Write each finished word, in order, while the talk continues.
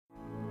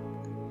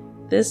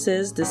This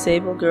is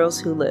Disabled Girls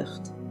Who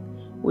Lift.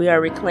 We are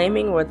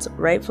reclaiming what's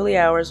rightfully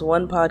ours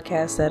one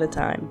podcast at a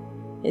time.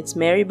 It's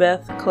Mary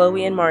Beth,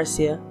 Chloe, and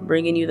Marcia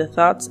bringing you the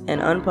thoughts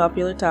and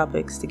unpopular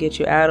topics to get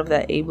you out of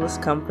that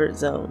ableist comfort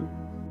zone.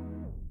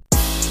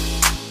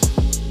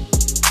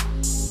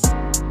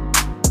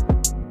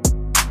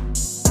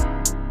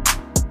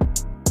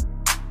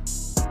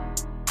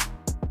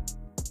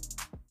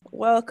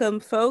 Welcome,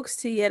 folks,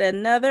 to yet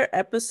another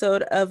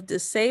episode of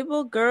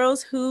Disabled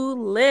Girls Who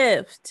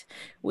Lift.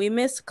 We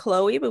miss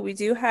Chloe, but we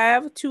do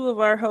have two of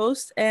our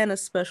hosts and a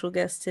special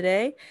guest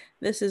today.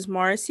 This is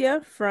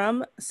Marcia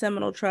from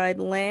Seminole Tribe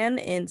Land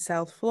in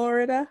South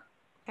Florida.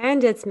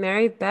 And it's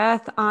Mary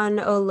Beth on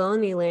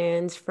Ohlone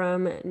Land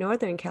from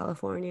Northern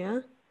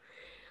California.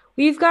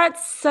 We've got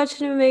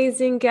such an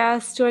amazing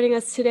guest joining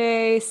us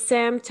today,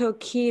 Sam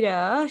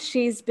Tokita.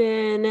 She's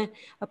been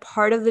a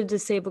part of the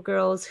Disabled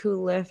Girls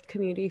Who Lift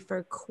community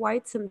for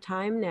quite some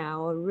time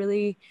now, a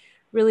really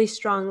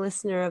strong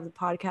listener of the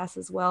podcast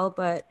as well.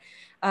 But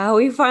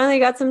we finally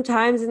got some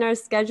times in our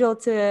schedule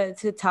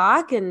to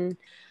talk, and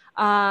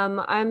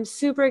I'm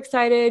super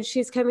excited.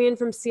 She's coming in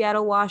from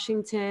Seattle,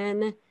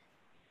 Washington.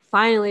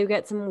 Finally, we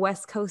get some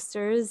West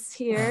Coasters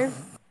here.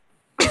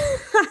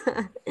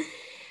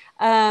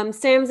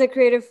 Sam's a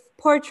creative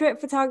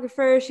portrait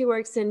photographer. She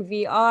works in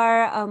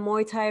VR, a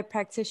Muay Thai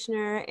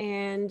practitioner,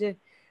 and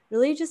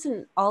really just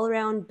an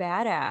all-around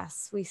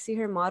badass. We see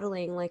her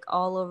modeling like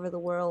all over the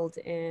world,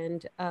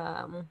 and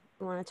I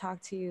want to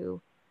talk to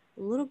you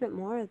a little bit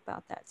more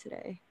about that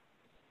today.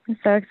 I'm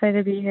so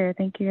excited to be here.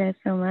 Thank you guys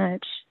so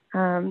much.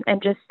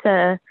 And just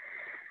to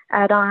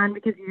add on,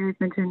 because you guys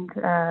mentioned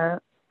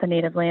the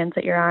native lands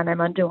that you're on, I'm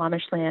on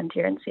Duwamish land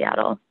here in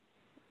Seattle.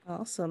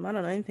 Awesome. I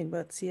don't know anything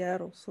about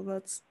Seattle, so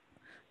that's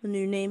a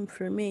new name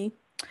for me.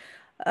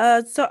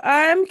 So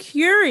I'm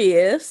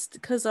curious,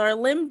 because our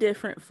limb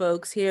different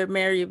folks here,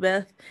 Mary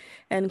Beth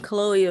and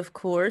Chloe, of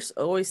course,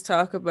 always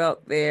talk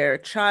about their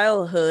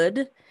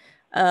childhood.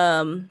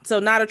 So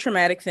not a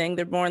traumatic thing.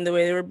 They're born the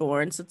way they were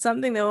born. So it's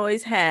something they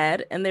always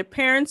had. And their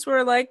parents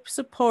were like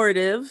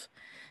supportive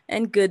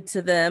and good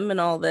to them and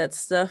all that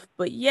stuff.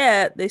 But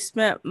yet they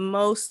spent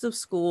most of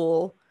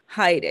school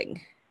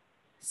hiding.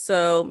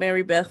 So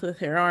Mary Beth with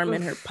her arm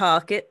in her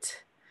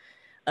pocket.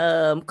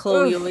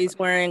 Chloe always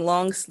wearing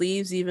long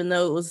sleeves, even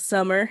though it was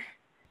summer.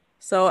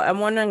 So I'm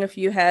wondering if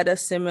you had a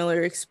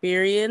similar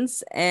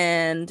experience,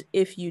 and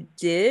if you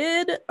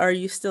did, are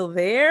you still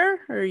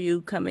there, or are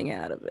you coming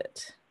out of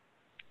it?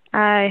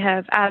 I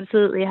have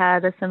absolutely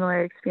had a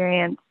similar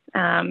experience.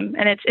 And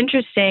it's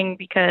interesting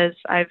because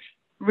I've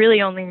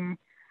really only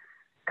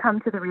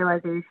come to the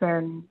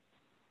realization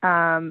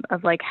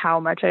of like how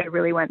much I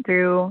really went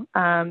through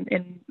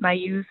in my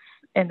youth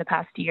in the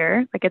past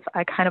year. Like it's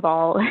kind of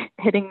all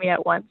hitting me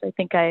at once. I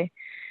think I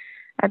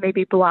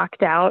maybe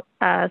blocked out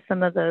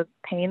some of the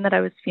pain that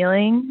I was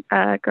feeling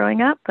growing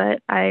up,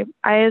 but I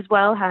as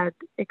well had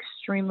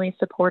extremely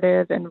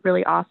supportive and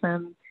really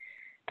awesome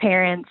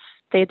parents.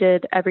 They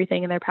did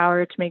everything in their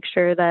power to make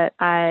sure that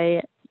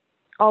I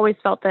always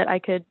felt that I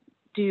could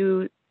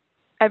do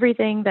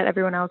everything that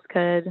everyone else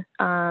could.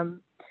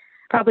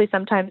 Probably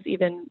sometimes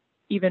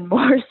even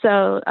more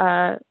so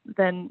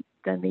than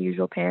the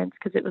usual parents,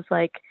 because it was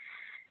like,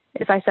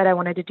 if I said I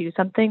wanted to do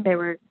something, they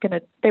were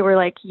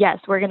like, yes,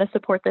 we're going to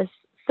support this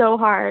so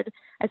hard.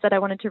 I said I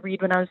wanted to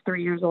read when I was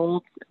 3 years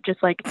old,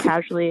 just like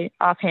casually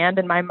offhand.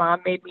 And my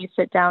mom made me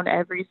sit down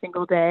every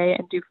single day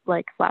and do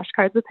like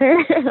flashcards with her.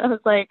 I was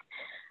like,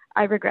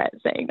 I regret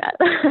saying that.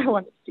 I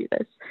wanted to do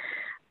this.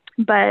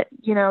 But,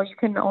 you know, you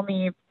can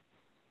only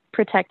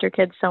protect your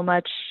kids so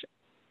much.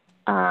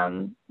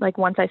 Like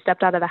once I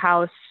stepped out of the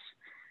house,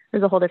 it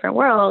was a whole different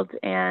world.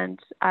 And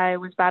I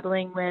was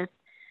battling with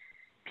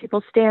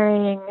people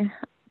staring,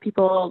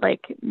 people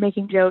like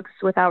making jokes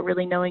without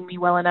really knowing me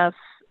well enough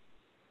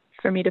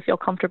for me to feel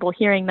comfortable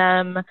hearing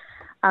them.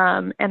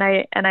 And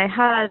I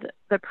had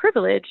the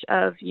privilege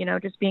of, you know,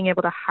 just being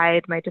able to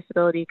hide my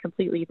disability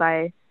completely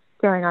by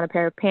throwing on a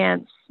pair of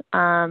pants.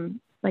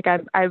 Like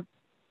I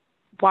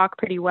walk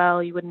pretty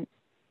well. You wouldn't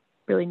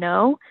really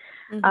know.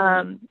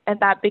 Mm-hmm. And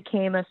that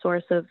became a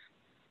source of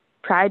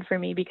pride for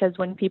me, because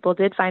when people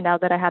did find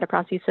out that I had a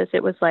prosthesis,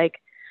 it was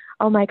like,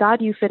 oh my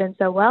God, you fit in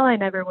so well. I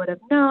never would have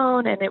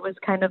known. And it was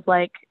kind of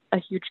like a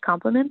huge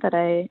compliment that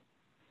I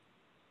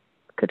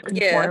could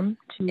conform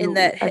to in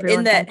that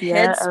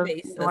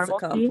headspace. That's a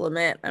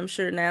compliment. I'm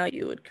sure now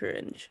you would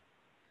cringe.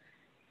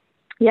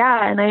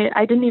 Yeah. And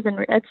I didn't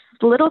even, it's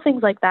little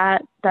things like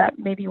that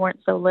maybe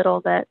weren't so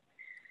little that,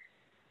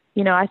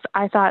 you know,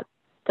 I thought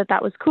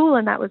that was cool.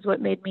 And that was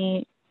what made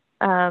me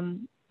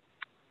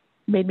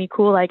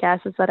cool, I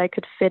guess, is that I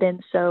could fit in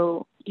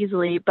so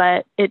easily.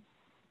 But it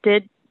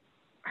did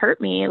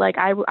hurt me. Like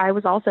I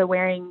was also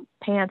wearing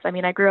pants. I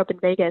mean, I grew up in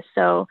Vegas,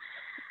 so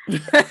you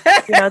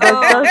know,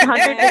 those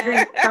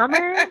 100-degree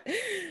summers,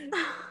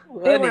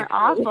 they were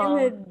awful.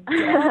 In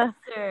the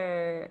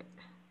desert.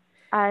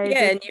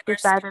 And you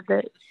decided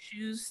that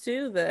shoes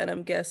too. Then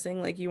I'm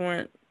guessing, like, you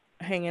weren't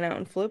hanging out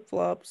in flip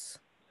flops.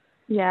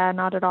 Yeah,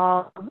 not at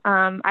all.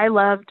 I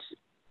loved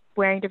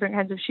wearing different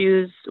kinds of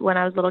shoes when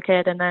I was a little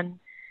kid, and then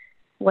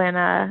when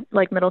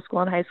like middle school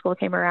and high school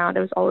came around,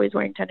 I was always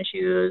wearing tennis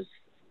shoes,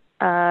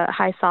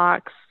 high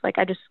socks. Like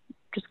I just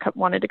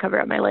wanted to cover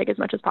up my leg as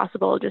much as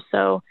possible, just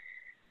so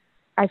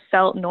I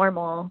felt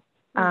normal.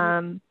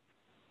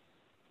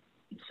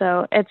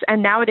 So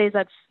and nowadays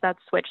that's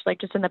switched. Like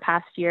just in the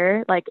past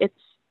year, like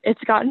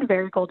it's gotten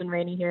very cold and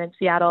rainy here in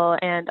Seattle,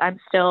 and I'm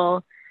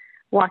still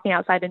walking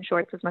outside in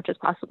shorts as much as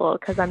possible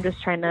because I'm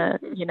just trying to,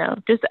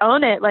 just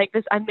own it. Like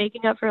this, I'm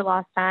making up for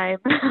lost time,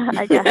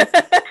 I guess.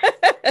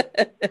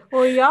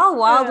 Well, y'all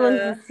wild ones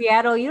Uh, in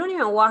Seattle, you don't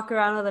even walk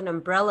around with an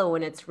umbrella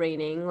when it's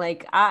raining.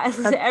 Like That's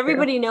true.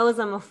 everybody knows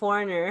I'm a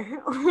foreigner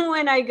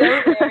when I go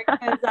there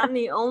because I'm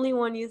the only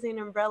one using an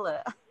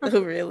umbrella.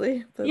 oh,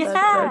 really? But That's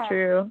so Yeah.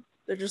 true.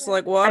 they're just Yeah.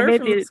 like I water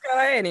made from the the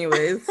sky,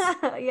 anyways.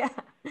 Yeah.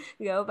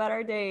 Go about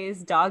our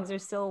days. Dogs are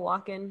still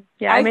walking.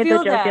 Yeah, I I made the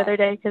feel joke the that. other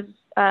day because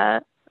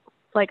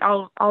like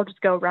I'll just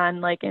go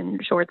run like in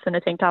shorts and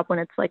a tank top when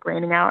it's like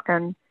raining out,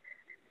 and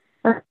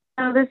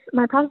this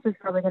my pops is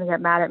probably going to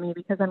get mad at me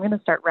because I'm going to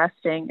start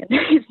resting and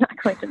he's not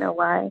going to know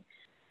why.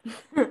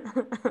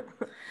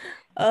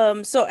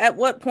 So at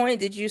what point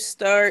did you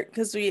start?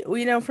 Because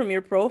we know from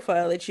your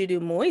profile that you do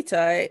Muay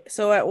Thai.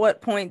 So at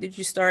what point did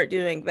you start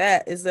doing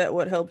that? Is that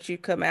what helped you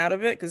come out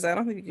of it? Because I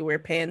don't think you can wear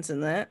pants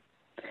in that.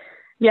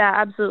 Yeah,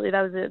 absolutely.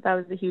 That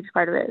was a huge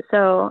part of it.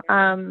 So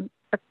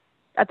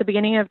at the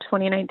beginning of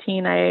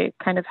 2019, I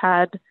kind of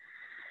had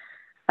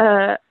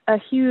a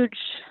huge,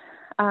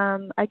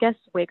 I guess,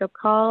 wake up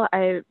call.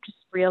 I just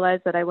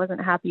realized that I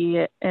wasn't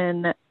happy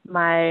in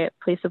my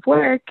place of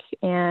work,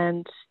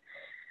 and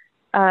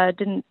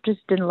didn't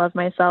love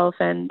myself,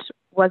 and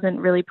wasn't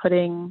really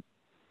putting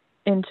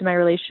into my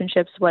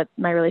relationships what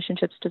my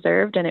relationships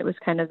deserved. And it was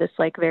kind of this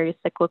like very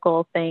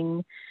cyclical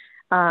thing,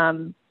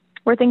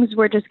 where things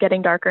were just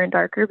getting darker and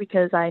darker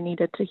because I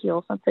needed to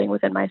heal something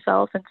within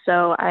myself. And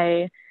so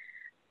I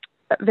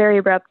very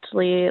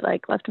abruptly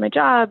like left my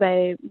job.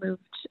 I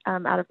moved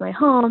out of my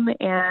home,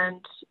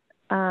 and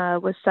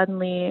was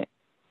suddenly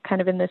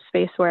kind of in this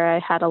space where I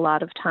had a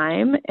lot of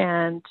time.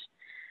 And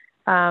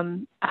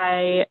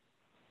I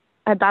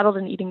battled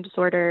an eating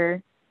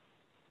disorder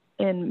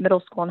in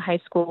middle school and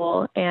high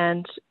school,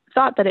 and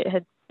thought that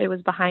it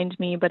was behind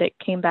me, but it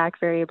came back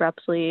very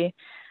abruptly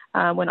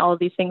when all of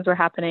these things were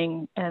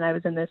happening, and I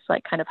was in this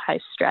like kind of high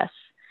stress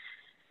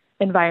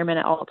environment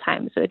at all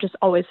times. So it just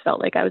always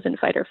felt like I was in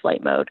fight or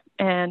flight mode,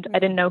 and I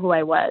didn't know who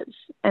I was.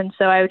 And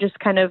so I just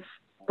kind of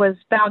was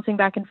bouncing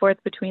back and forth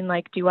between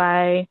like, do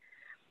I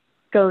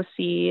go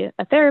see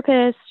a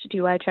therapist?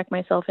 Do I check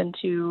myself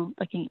into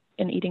like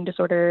an eating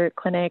disorder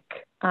clinic?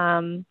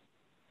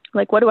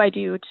 Like, what do I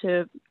do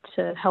to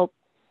help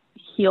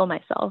heal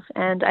myself?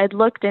 And I'd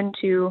looked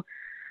into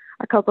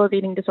a couple of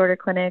eating disorder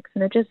clinics,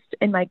 and it just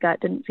in my gut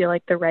didn't feel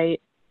like the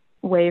right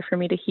way for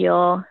me to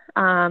heal.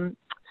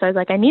 So I was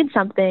like, I need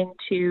something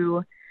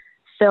to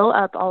fill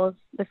up all of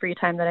the free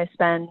time that I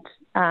spend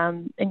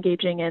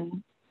engaging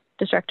in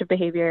destructive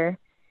behavior,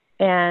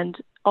 and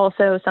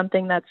also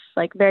something that's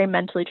like very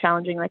mentally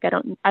challenging. Like I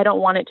don't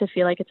want it to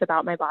feel like it's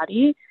about my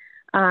body.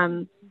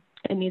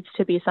 It needs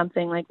to be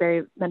something like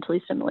very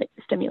mentally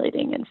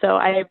stimulating. And so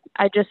I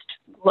just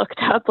looked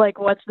up like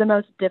what's the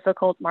most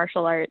difficult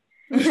martial art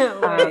No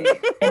way.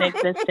 in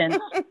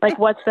existence. Like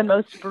what's the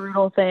most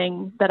brutal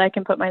thing that I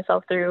can put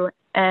myself through?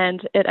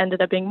 And it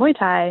ended up being Muay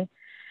Thai.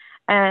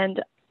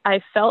 And I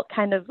felt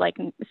kind of like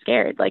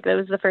scared. Like that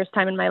was the first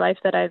time in my life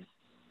that I've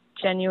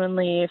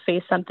genuinely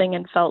faced something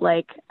and felt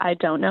like I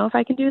don't know if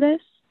I can do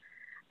this.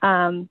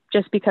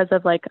 Just because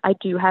of like I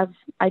do have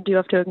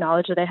to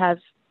acknowledge that I have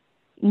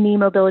knee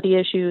mobility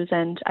issues,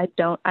 and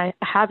I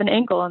have an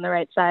ankle on the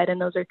right side, and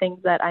those are things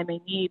that I may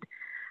need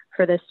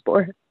for this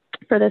sport.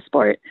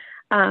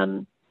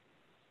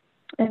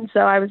 And so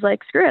I was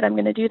like, screw it, I'm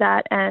going to do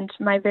that. And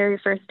my very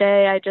first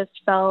day, I just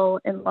fell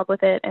in love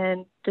with it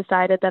and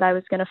decided that I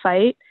was going to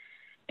fight.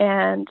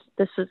 And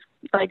this was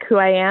like who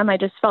I am. I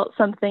just felt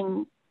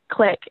something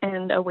click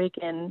and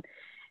awaken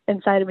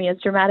inside of me, as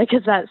dramatic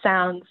as that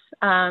sounds.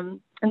 And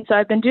so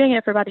I've been doing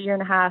it for about a year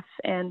and a half,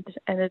 and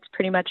it's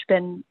pretty much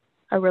been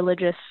a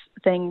religious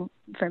thing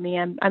for me.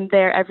 I'm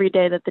there every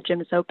day that the gym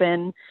is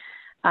open,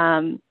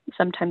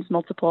 sometimes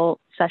multiple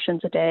sessions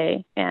a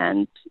day,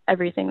 and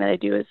everything that I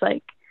do is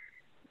like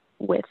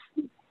with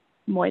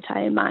Muay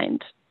Thai in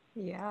mind.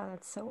 Yeah,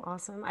 that's so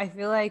awesome. I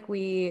feel like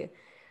we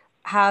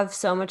have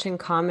so much in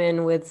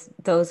common with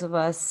those of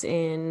us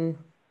in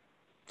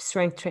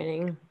strength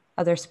training,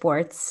 other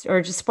sports,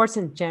 or just sports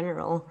in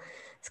general.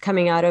 It's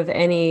coming out of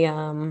any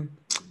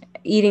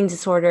eating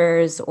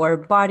disorders or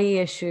body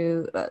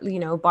issue,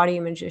 body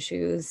image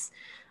issues.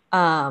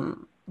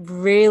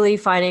 Really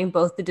finding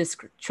both the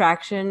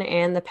distraction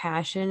and the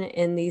passion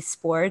in these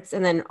sports,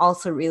 and then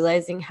also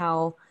realizing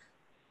how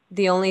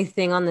the only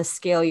thing on the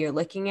scale you're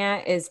looking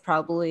at is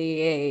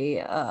probably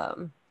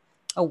a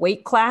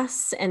weight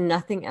class and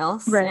nothing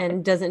else, Right.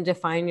 and doesn't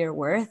define your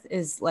worth,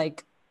 is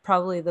like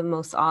probably the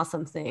most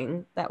awesome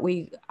thing that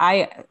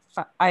I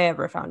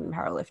ever found in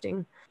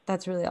powerlifting.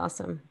 That's really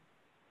awesome.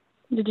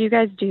 Did you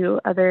guys do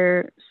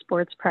other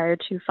sports prior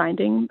to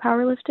finding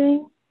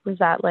powerlifting? Was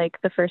that like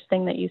the first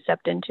thing that you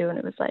stepped into and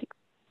it was like,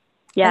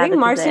 I yeah, think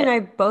this is Marcy and it? I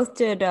both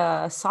did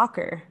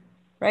soccer,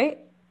 right?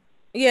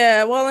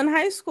 Yeah, well, in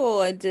high school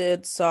I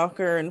did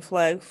soccer and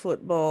flag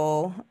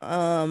football.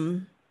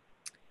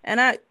 And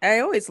I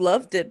always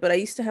loved it, but I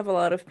used to have a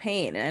lot of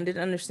pain and I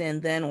didn't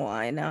understand then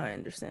why. Now I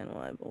understand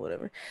why, but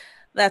whatever.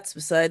 That's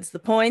besides the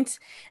point.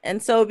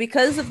 And so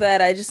because of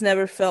that, I just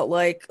never felt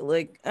like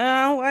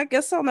oh, I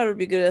guess I'll never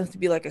be good enough to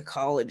be like a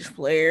college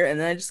player.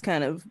 And I just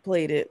kind of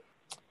played it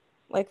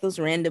like those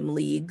random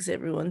leagues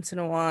every once in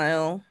a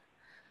while.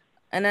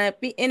 And I'd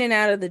be in and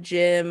out of the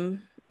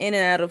gym, in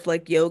and out of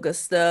like yoga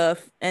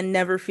stuff, and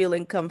never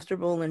feeling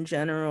comfortable in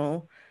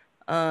general,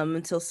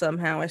 until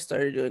somehow I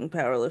started doing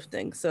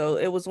powerlifting. So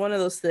it was one of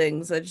those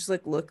things I just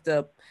like looked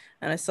up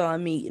and I saw a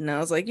meet and I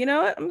was like, you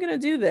know what, I'm gonna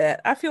do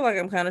that. I feel like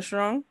I'm kind of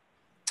strong,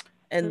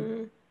 and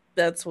Mm,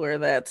 that's where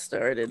that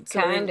started.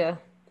 So kinda.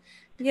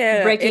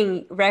 yeah,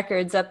 Breaking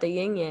records up the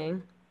yin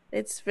yang.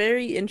 it's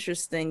very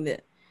interesting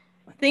that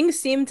things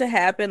seem to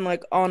happen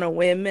like on a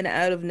whim and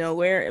out of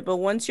nowhere, but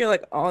once you're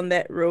like on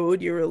that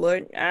road, you're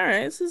like, all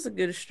right, this is a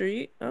good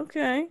street.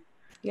 Okay.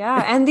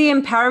 Yeah, and the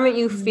empowerment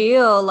you Mm.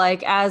 feel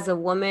like as a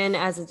woman,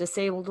 as a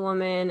disabled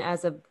woman,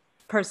 as a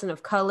person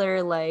of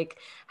color, like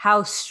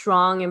how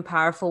strong and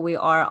powerful we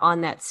are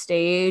on that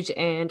stage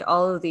and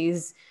all of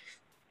these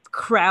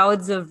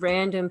crowds of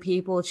random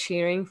people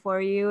cheering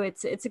for you.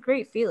 It's a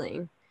great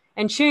feeling.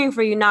 And cheering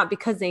for you not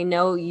because they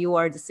know you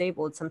are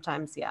disabled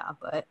sometimes, yeah,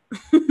 but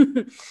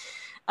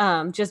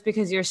just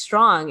because you're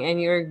strong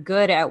and you're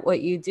good at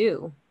what you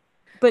do.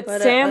 But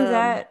But Sam,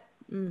 that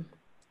mm,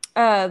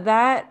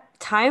 that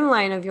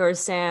timeline of yours,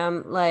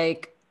 Sam,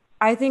 like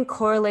I think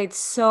correlates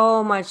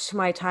so much to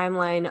my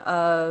timeline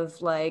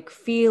of like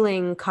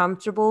feeling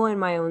comfortable in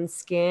my own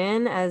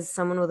skin as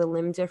someone with a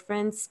limb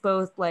difference,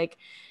 both like,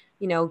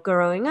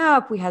 growing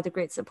up, we had the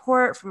great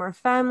support from our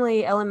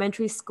family,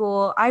 elementary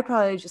school. I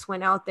probably just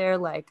went out there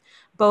like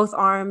both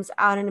arms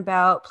out and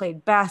about,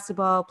 played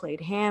basketball,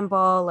 played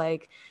handball,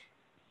 like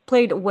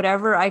played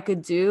whatever I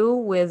could do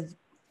with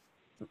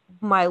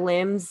my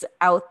limbs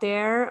out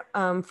there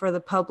for the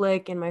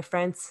public and my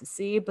friends to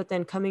see. But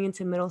then coming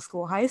into middle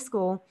school, high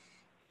school,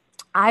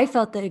 I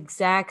felt the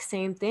exact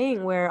same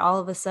thing where all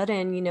of a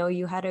sudden,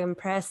 you had to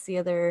impress the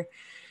other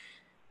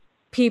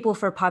people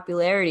for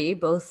popularity,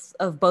 both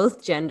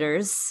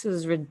genders. It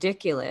was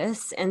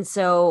ridiculous. And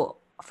so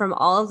from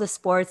all of the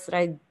sports that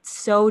I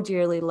so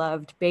dearly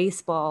loved,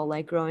 baseball,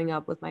 like growing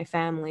up with my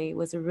family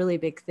was a really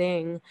big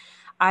thing.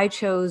 I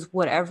chose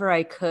whatever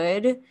I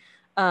could.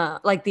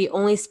 Like the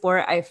only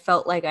sport I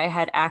felt like I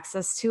had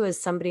access to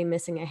as somebody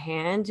missing a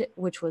hand,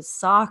 which was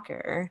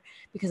soccer,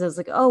 because I was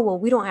like, oh, well,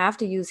 we don't have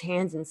to use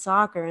hands in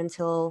soccer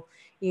until,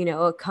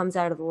 it comes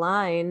out of the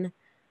line.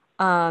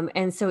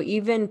 And so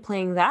even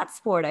playing that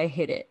sport, I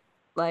hit it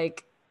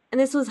like,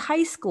 and this was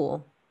high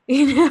school,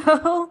 you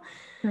know?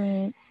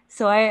 Right.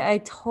 So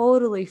I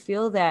totally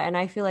feel that. And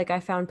I feel like I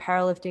found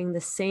powerlifting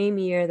the same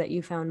year that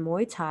you found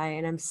Muay Thai.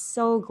 And I'm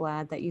so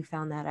glad that you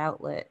found that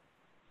outlet.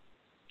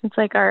 It's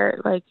like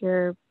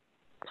you're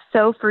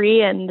so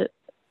free and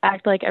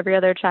act like every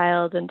other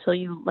child until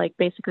you like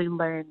basically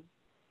learn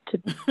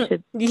to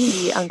to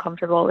be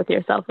uncomfortable with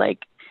yourself. Like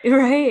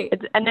Right.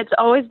 it's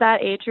always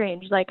that age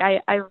range. Like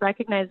I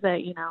recognize that,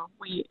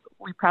 we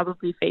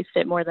probably faced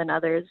it more than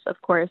others,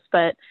 of course,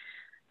 but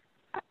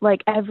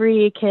like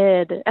every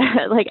kid,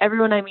 like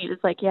everyone I meet is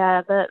like,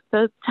 yeah,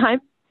 the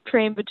time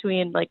frame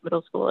between like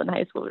middle school and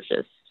high school was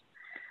just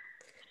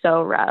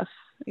so rough.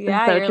 And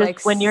Yeah, so you're just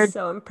like when you're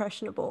so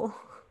impressionable.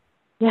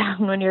 yeah,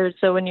 when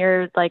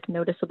you're like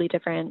noticeably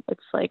different,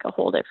 it's like a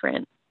whole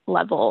different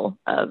level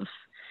of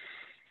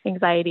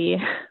anxiety.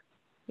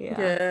 Yeah.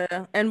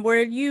 yeah. And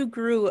where you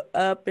grew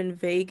up in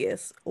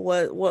Vegas,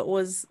 what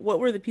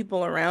were the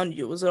people around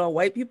you? Was it all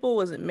white people?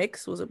 Was it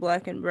mixed? Was it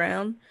black and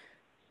brown?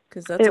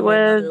 Because that's a It whole was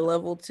nother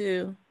level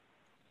too.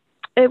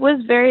 it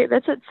was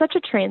such a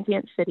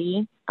transient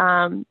city.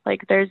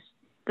 Like there's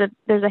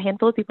a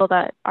handful of people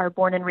that are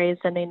born and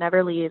raised and they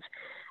never leave,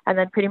 and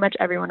then pretty much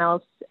everyone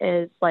else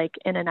is like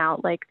in and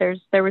out. Like there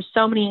were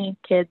so many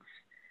kids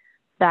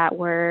that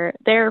were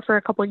there for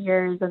a couple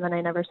years and then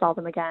I never saw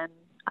them again.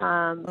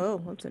 Oh,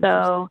 that's interesting.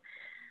 So,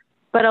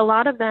 but a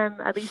lot of them,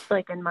 at least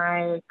like in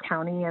my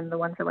county and the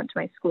ones that went to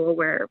my school,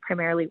 were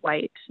primarily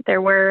white.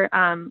 There were,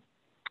 and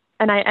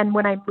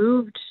when I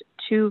moved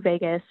to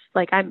Vegas,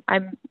 like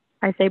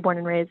I say born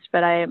and raised,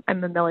 but I'm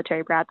a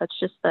military brat. That's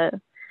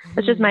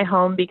just my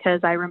home because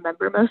I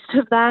remember most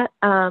of that.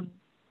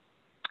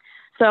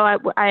 So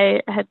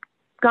I had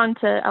gone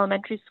to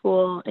elementary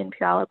school in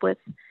Puyallup with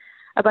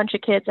a bunch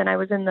of kids and I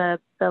was in the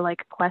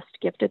like Quest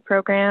gifted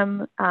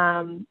program.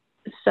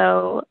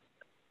 So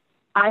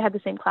I had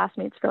the same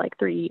classmates for like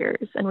 3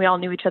 years and we all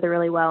knew each other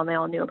really well and they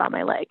all knew about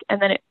my leg.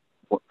 And then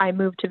I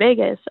moved to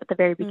Vegas at the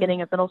very Mm.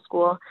 beginning of middle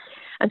school.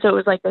 And so it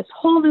was like this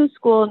whole new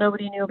school.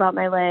 Nobody knew about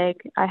my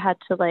leg. I had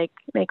to like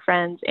make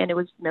friends and it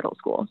was middle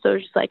school. So it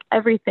was just like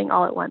everything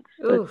all at once.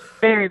 It was Oof.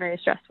 very, very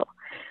stressful.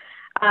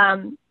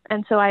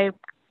 And so I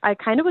I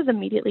kind of was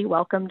immediately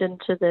welcomed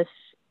into this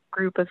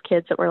group of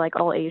kids that were like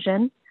all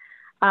Asian.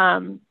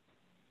 Um,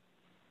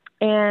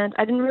 and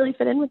I didn't really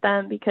fit in with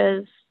them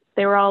because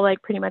they were all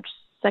like pretty much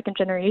second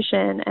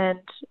generation, and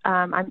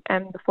I'm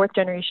the fourth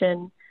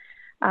generation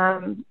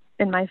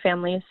in my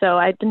family, so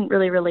I didn't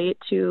really relate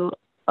to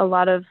a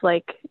lot of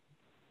like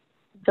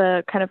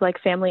the kind of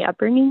like family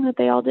upbringing that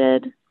they all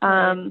did.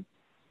 And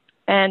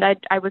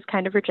I was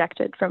kind of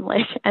rejected from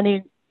like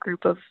any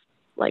group of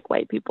like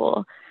white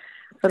people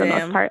for the most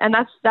Damn. part. And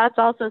that's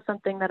also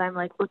something that I'm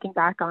like looking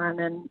back on,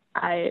 and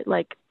I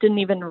like didn't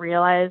even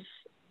realize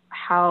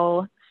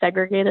how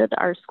segregated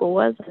our school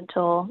was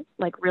until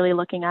like really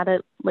looking at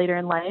it later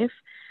in life.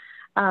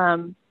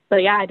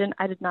 But yeah,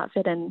 I did not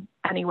fit in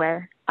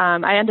anywhere.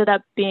 I ended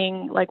up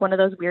being like one of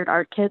those weird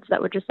art kids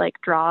that would just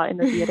like draw in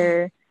the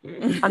theater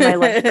on my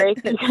lunch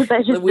break because I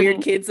just The weird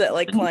didn't. kids that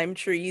like climb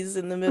trees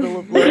in the middle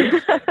of lunch.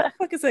 What the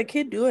fuck is that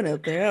kid doing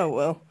out there? Oh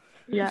well.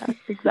 Yeah,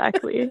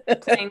 exactly.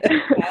 Playing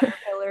with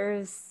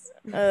caterpillars.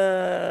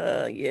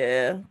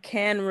 Yeah,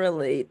 can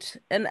relate.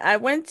 And I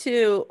went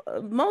to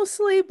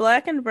mostly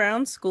black and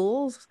brown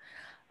schools.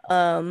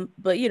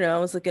 But you know, I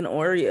was like an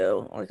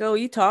Oreo. Like, oh,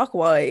 you talk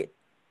white.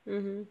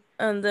 Hmm.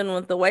 And then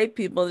with the white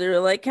people, they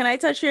were like, "Can I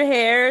touch your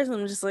hairs?"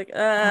 I'm just like,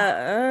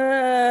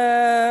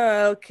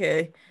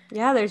 okay.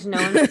 Yeah, there's no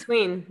in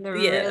between. There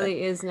Yeah.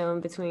 really is no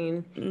in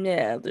between.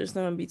 Yeah, there's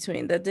no in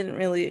between. That didn't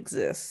really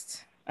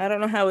exist. I don't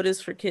know how it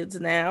is for kids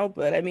now,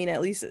 but I mean,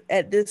 at least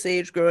at this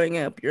age growing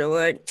up, you're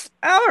like,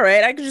 all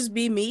right, I could just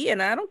be me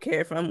and I don't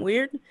care if I'm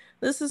weird.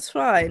 This is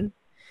fine.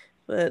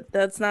 But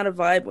that's not a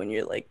vibe when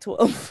you're like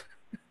 12.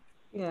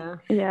 Yeah.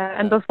 Yeah,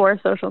 and before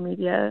social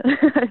media,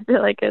 I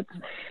feel like it's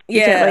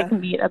you can like Yeah,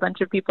 meet a bunch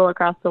of people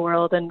across the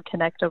world and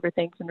connect over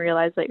things and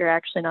realize that you're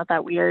actually not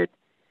that weird.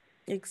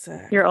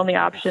 Your only exactly.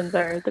 options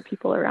are the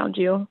people around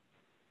you.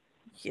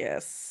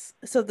 Yes.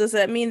 So does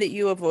that mean that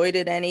you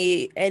avoided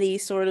any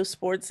sort of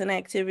sports and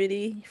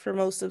activity for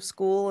most of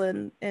school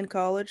and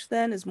college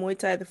then? Is Muay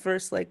Thai the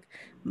first like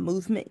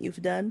movement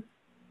you've done?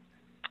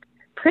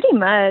 Pretty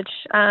much.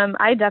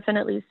 I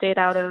definitely stayed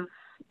out of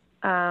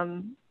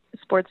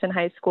sports in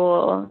high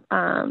school.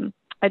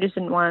 I just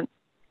didn't want,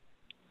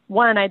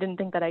 one, I didn't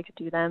think that I could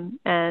do them.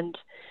 And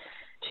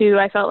two,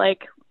 I felt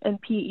like in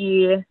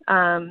PE,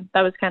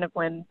 that was kind of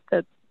when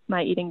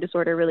my eating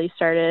disorder really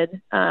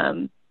started.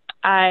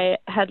 I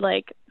had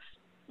like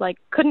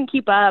couldn't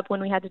keep up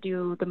when we had to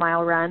do the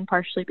mile run,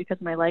 partially because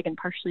of my leg and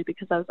partially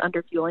because I was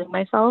under fueling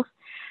myself.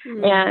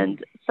 Mm.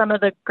 And some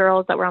of the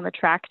girls that were on the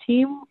track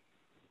team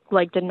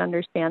like didn't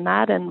understand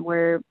that and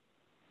were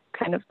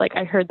kind of like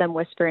I heard them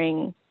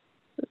whispering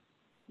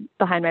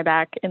behind my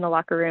back in the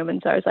locker room,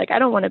 and so I was like, I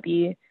don't want to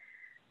be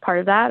part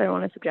of that. I don't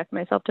want to subject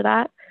myself to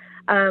that.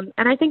 And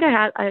I think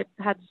I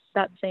had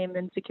that same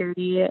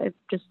insecurity. I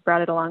just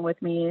brought it along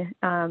with me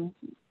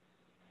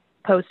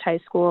post high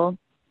school.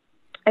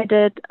 I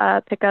did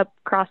pick up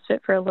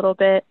CrossFit for a little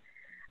bit,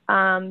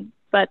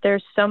 but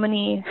there's so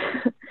many.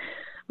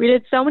 We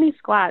did so many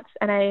squats,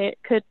 and I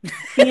could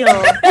feel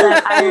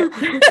that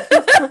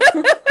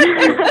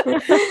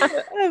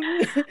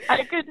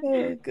I could.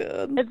 Oh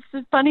God.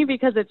 It's funny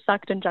because it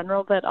sucked in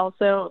general, but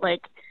also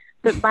like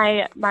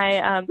my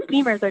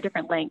femurs are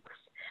different lengths,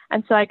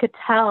 and so I could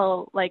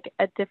tell like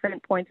at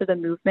different points of the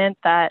movement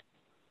that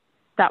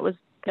was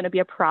going to be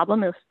a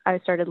problem if I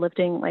started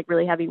lifting like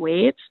really heavy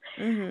weights,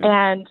 Hmm.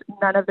 and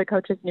none of the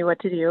coaches knew what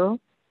to do.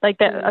 Like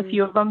a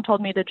few of them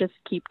told me to just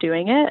keep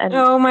doing it, and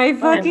Oh my Oh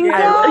fucking yeah,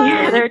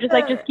 they God. were just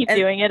like, just keep And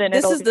doing it, and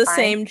this it'll is be the fine.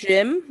 same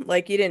gym?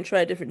 Like you didn't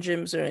try different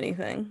gyms or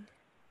anything?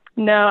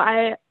 No,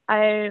 I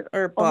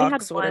Or only had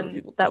box, whatever one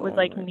people that call was them,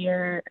 like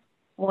right?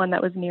 one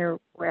that was near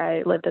where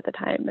I lived at the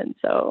time, and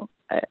so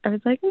I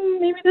was like,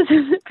 maybe this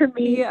isn't for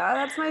me. Yeah,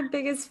 that's my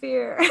biggest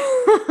fear.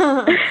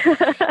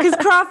 Because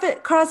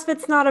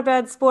CrossFit's not a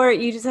bad sport.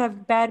 You just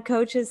have bad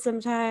coaches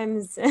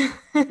sometimes.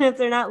 If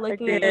they're not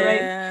looking at your Agreed.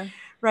 Yeah.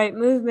 right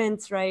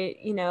movements, right,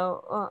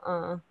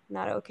 not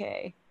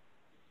okay.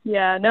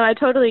 Yeah, no, I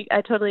totally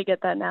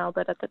get that now,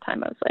 but at the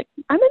time I was like,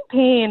 I'm in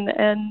pain,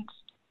 and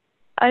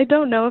I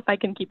don't know if I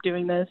can keep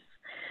doing this.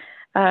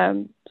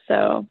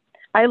 So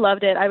I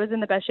loved it. I was in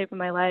the best shape of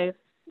my life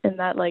in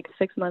that like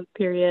 6 month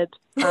period.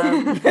 But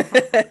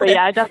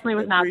yeah, I definitely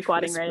was That not brief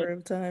squatting right. whisper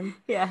of time.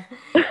 Yeah.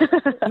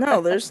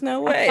 No, there's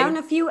no I found way.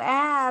 a few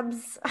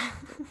abs.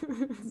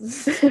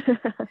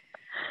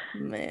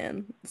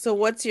 Man. So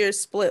what's your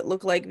split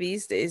look like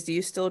these days? Do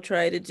you still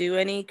try to do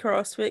any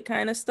CrossFit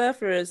kind of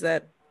stuff, or is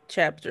that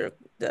chapter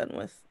done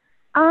with?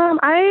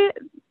 I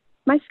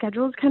my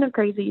schedule is kind of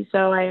crazy,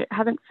 so I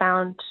haven't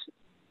found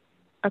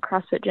a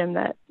CrossFit gym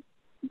that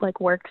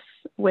like works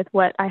with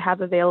what I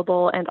have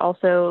available and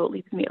also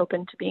leaves me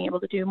open to being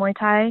able to do Muay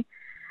Thai.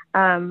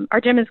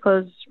 Our gym is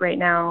closed right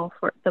now.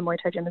 For the Muay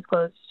Thai gym is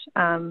closed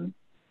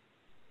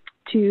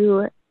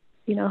to,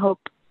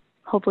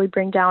 hopefully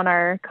bring down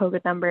our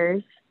COVID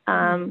numbers,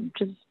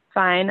 which is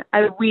fine.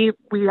 We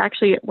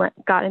actually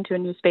got into a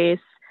new space.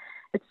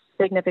 It's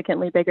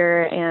significantly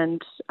bigger, and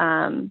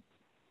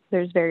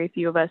there's very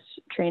few of us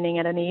training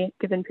at any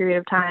given period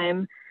of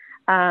time.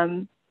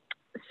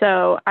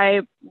 So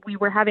we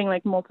were having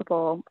like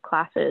multiple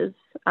classes.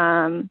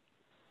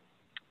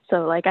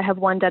 So like I have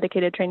one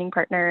dedicated training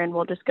partner and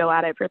we'll just go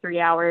at it for 3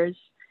 hours.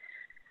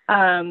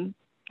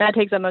 That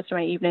takes up most of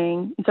my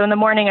evening. And so in the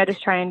morning, I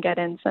just try and get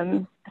in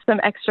some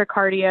extra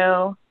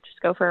cardio,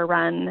 just go for a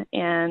run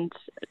and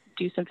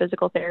do some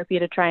physical therapy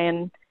to try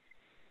and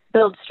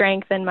build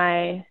strength in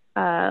my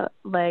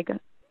leg,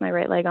 my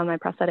right leg on my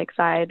prosthetic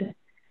side.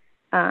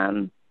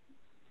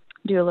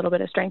 Do a little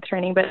bit of strength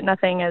training, but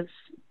nothing as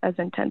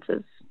intense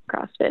as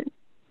CrossFit.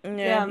 Yeah,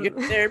 Yeah. your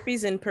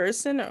therapy's in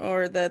person,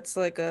 or that's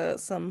like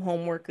some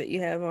homework that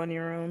you have on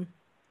your own?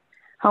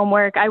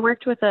 Homework. I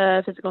worked with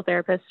a physical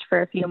therapist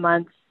for a few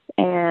months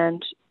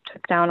and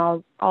took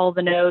down all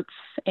the notes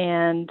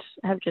and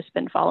have just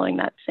been following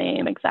that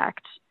same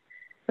exact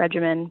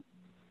regimen.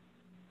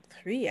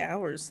 3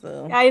 hours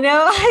though. I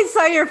know. I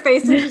saw your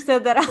face when you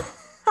said that.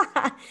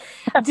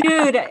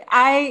 Dude,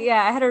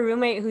 I had a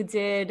roommate who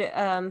did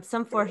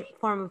some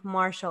form of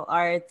martial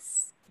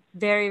arts,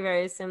 very,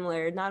 very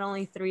similar. Not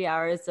only 3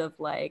 hours of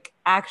like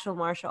actual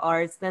martial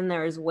arts, then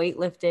there was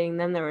weightlifting,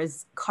 then there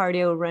was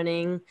cardio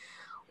running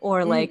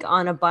or like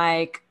on a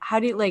bike. How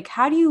do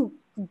you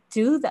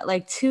do that?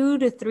 Like 2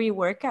 to 3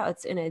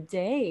 workouts in a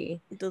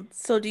day.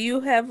 So do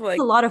you have That's a like,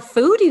 lot of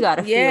food you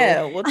gotta fuel.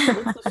 yeah, what's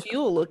the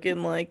fuel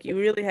looking like? You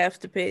really have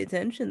to pay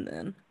attention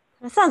then.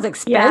 That sounds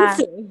Yeah,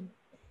 expensive.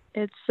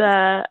 it's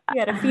You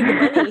gotta feed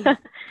the bunny.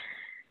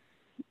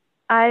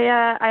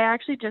 I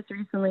actually just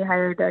recently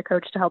hired a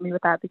coach to help me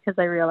with that because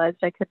I realized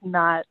I could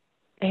not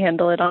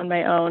handle it on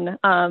my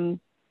own.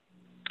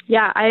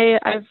 Yeah,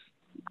 I've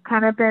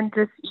kind of been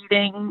just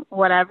eating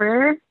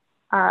whatever.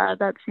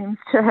 That seems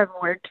to have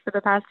worked for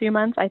the past few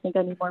months. I think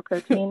I need more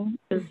protein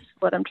is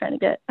what I'm trying to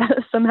get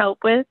some help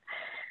with.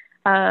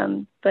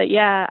 But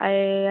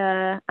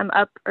yeah, I'm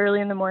up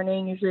early in the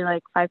morning, usually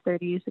like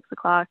 5:30, 6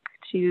 o'clock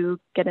to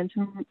get in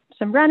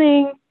some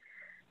running,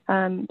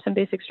 some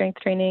basic strength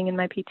training in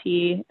my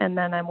PT, and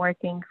then I'm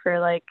working for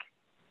like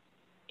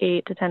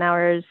 8 to 10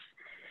 hours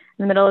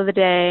in the middle of the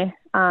day,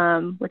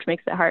 which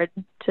makes it hard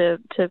to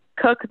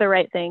cook the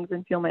right things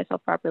and fuel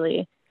myself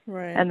properly.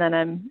 Right. And then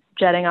I'm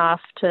jetting off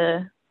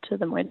to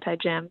the Muay Thai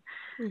gym.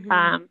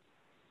 Mhm.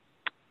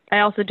 I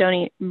also don't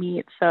eat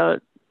meat, so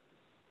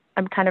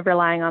I'm kind of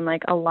relying on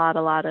like a lot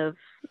of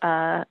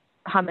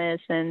hummus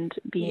and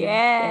beans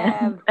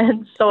Yeah,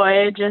 and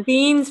soy. Just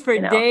beans for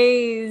you know,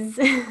 days.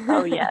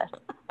 oh yes,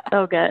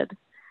 so good.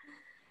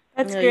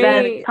 That's You know, you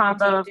Then great. do you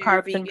combo of do your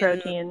carbs and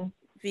vegan protein.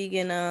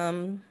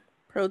 vegan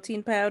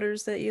protein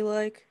powders that you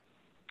like?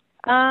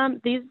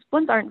 These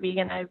ones aren't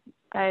vegan.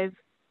 I've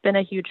been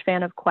a huge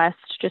fan of Quest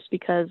just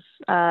because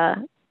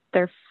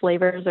their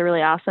flavors are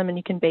really awesome and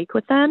you can bake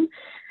with them.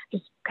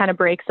 Just kind of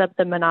breaks up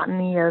the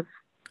monotony of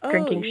Oh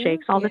drinking yeah.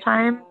 shakes all Yeah. the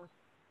time.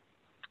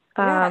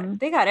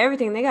 They got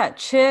everything. They got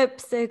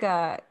chips, they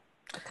got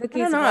I don't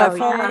cookies, know. they got Oh I've yeah.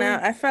 fallen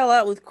out. pie. I fell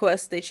out with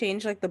Quest. They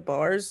changed like the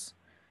bars,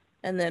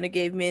 and then it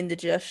gave me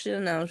indigestion.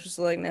 And I was just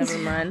like, never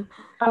mind.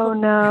 Oh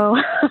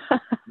no.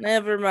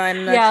 Never mind.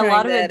 I'm not Yeah, a trying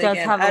lot of it that does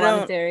again. have a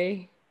lot of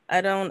dairy.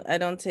 I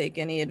don't take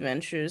any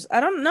adventures. I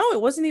don't know.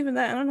 It wasn't even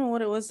that. I don't know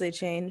what it was they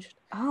changed.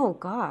 Oh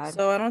God.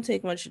 So I don't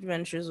take much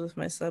adventures with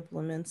my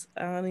supplements.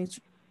 I don't need,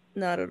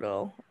 not at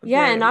all.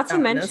 Yeah, and Very not to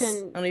monotonous.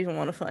 mention I don't even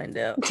want to find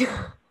out.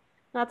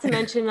 not to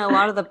mention a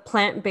lot of the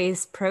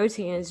plant-based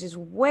protein is just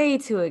way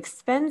too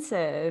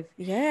expensive.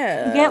 You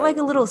get Yeah. like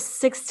a little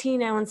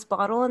 16-ounce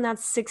bottle and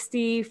that's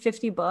 60,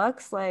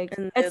 $50. Like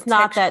And the it's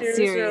not that textures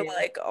are serious.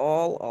 like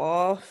all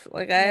off.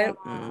 Yeah.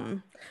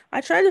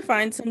 I try to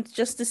find some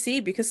just to see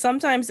because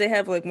sometimes they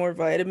have like more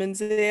vitamins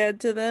they add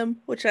to them,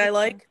 which I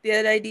like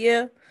that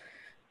idea,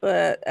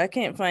 but I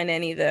can't find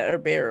any that are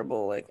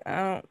bearable. Like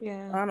Yeah.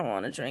 I don't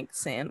want to drink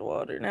sand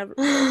water, never.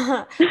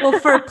 Well,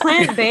 for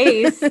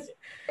plant-based,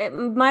 it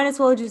might as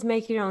well just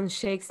make your own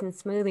shakes and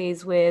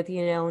smoothies with,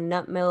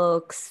 nut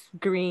milks,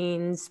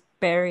 greens,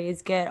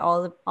 berries, get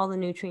all the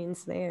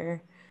nutrients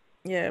there.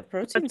 Yeah,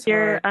 What's protein's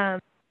your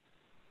hard.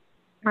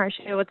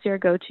 Marcia, what's your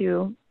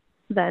go-to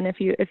then if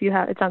you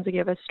have it sounds like you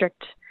have a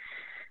strict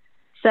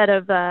set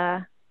of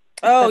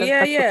Oh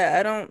yeah, supplements.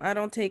 yeah. I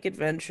don't take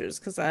adventures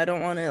because I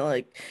don't want to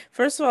like.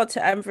 First of all,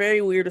 I'm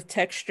very weird with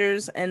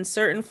textures and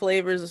certain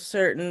flavors of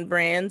certain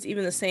brands,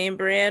 even the same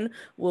brand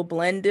will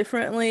blend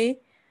differently.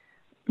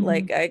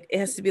 Mhm. It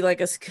has to be like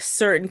a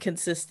certain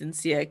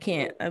consistency. I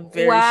can't. I'm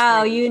very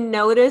Wow, strange. you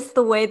notice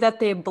the way that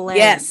they blend.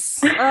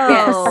 Yes,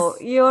 Oh,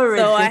 yes. you're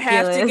So I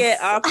have to get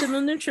ridiculous.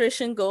 Optimum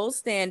Nutrition Gold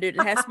Standard.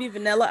 It has to be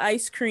vanilla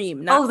ice cream,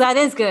 Oh, not that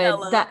French is good.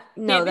 vanilla. That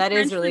no, Can't be that is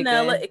French really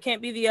vanilla. good. It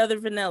can't be the other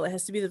vanilla. It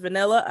has to be the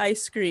vanilla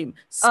ice cream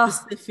Oh,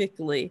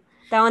 specifically.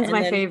 that one's And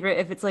my then favorite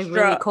if it's like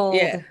really yeah,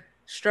 cold.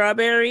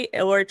 strawberry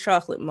or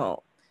chocolate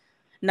malt.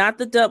 Not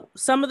the double.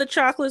 Some of the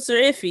chocolates are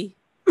iffy.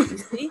 You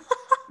see?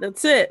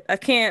 That's it. I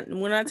can't.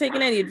 We're not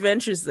taking any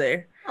adventures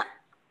there.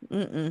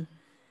 Mm-mm. Is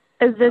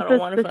I this don't a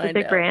want to find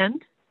specific out.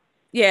 brand?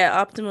 Yeah,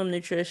 Optimum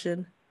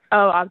Nutrition.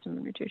 Oh,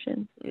 Optimum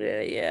Nutrition.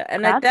 Yeah, yeah.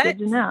 And like That's good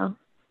to know.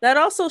 that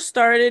also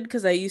started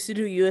because I used to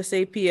do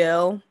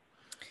USAPL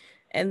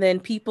And then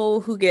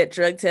people who get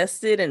drug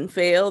tested and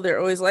fail, they're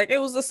always like, it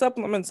was the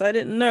supplements, I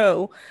didn't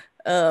know.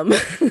 Um,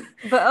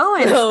 But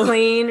Owen's so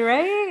clean,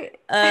 right?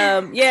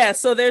 yeah,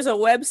 so there's a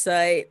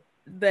website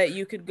that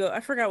you could go,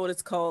 I forgot what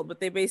it's called, but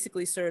they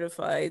basically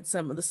certified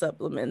some of the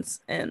supplements,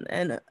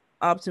 and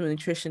Optimum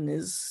Nutrition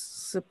is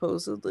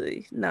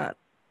supposedly not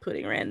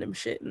putting random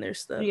shit in their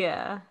stuff.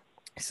 Yeah.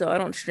 So I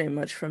don't stray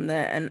much from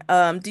that.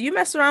 And do you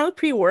mess around with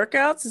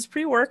pre-workouts? Is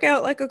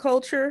pre-workout like a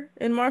culture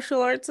in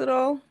martial arts at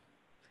all?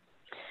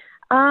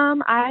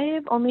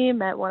 I've only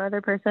met one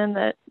other person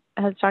that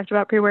has talked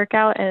about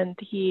pre-workout, and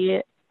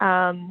he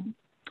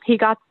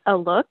got a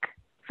look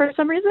for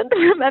some reason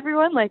from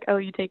everyone, like, "Oh,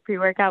 you take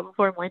pre-workout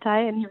before Muay Thai?"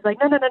 And he was like,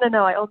 "No, no, no, no,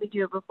 no. I only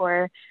do it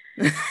before,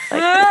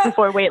 like,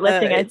 before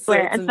weightlifting. I So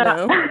swear." it's a And so,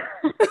 no.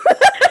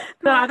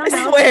 so I don't I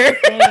know. swear.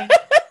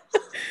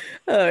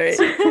 All right.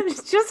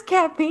 It's just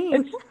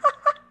caffeine.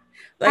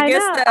 I I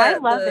guess know. I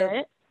love the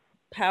it.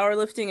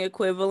 powerlifting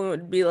equivalent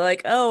would be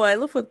like, oh, I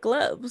lift with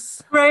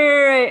gloves.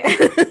 Right,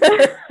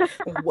 right.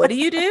 What do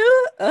you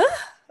do?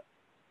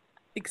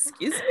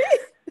 Excuse me?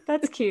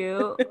 That's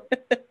cute.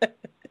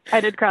 I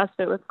did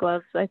CrossFit with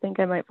gloves. I think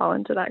I might fall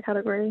into that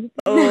category.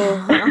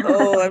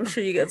 Oh, I'm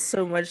sure you got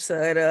so much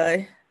side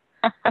eye.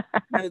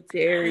 How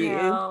dare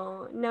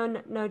you?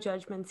 No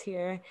judgments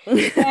here.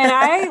 And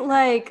I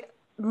like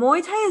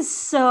Muay Thai is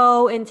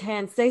so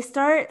intense. They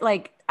start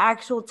like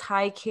actual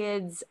Thai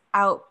kids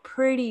out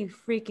pretty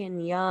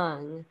freaking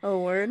young. Oh,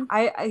 word.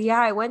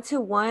 I went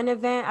to one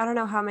event. I don't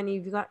know how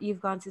many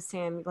you've gone to,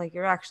 Sam. Like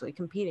you're actually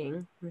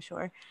competing, I'm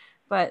sure.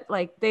 But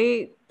like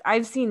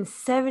I've seen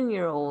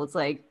 7-year-olds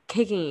like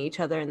kicking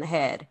each other in the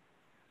head.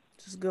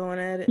 Just going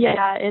at it.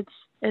 Yeah,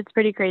 it's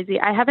pretty crazy.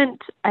 I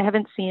haven't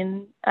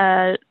seen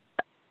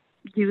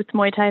youth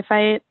Muay Thai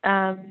fight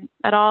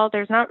at all.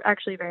 There's not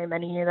actually very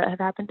many that have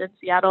happened in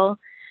Seattle,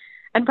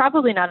 and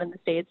probably not in the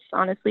States,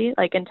 honestly.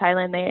 Like in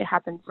Thailand, they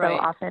happen so Right.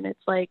 often.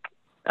 It's like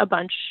a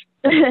bunch,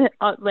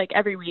 like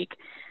every week.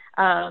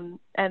 And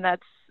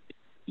that's,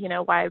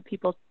 why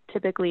people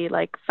typically,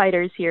 like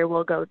fighters here,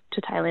 will go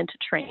to Thailand to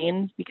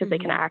train because they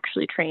can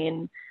actually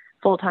train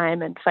full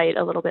time and fight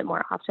a little bit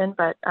more often.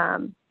 But,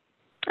 and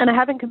I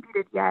haven't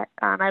competed yet.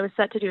 I was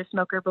set to do a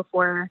smoker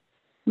before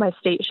my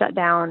state shut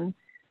down.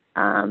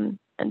 And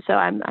so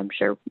I'm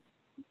sure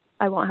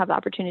I won't have the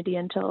opportunity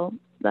until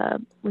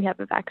we have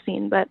a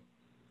vaccine, but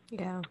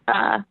Yeah.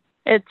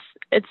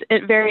 it's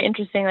very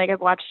interesting. Like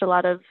I've watched a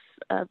lot of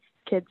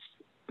kids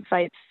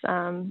fights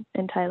in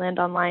Thailand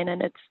online,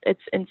 and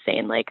it's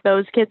insane. Like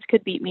those kids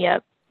could beat me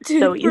up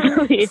so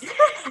easily.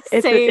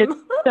 It's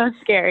so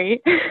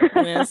scary.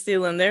 Yeah,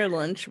 stealing their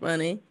lunch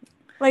money.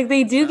 Like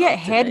they do get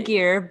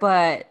headgear,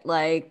 but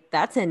like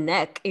that's a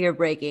neck you're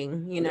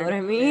breaking. You know what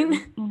I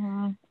mean?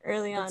 Mm-hmm.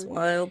 Early on. That's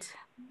wild.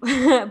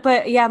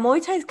 But yeah,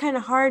 Muay Thai is kind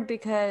of hard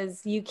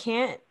because you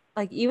can't,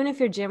 like, even if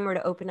your gym were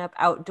to open up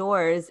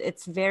outdoors,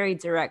 it's very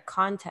direct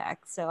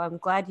contact. So I'm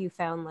glad you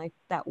found like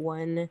that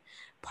one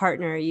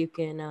partner you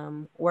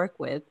can work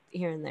with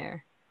here and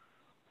there.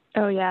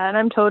 Oh yeah, and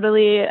I'm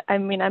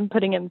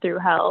putting him through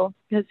hell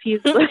because he's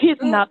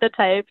not the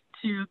type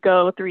to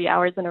go 3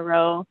 hours in a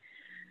row.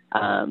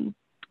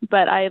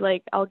 But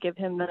I'll give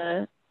him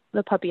the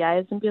puppy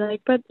eyes and be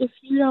like, but if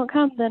you don't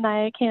come, then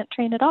I can't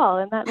train at all,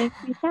 and that makes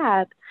me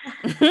sad.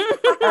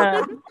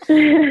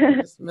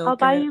 I'll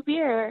buy you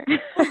beer.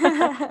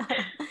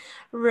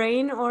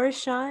 Rain or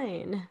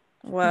shine.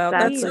 Wow,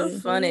 Exactly. that's so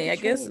funny. I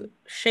guess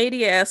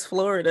shady ass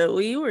Florida,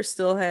 we were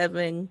still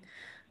having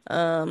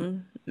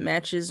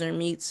matches or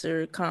meets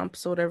or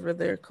comps, whatever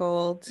they're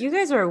called. You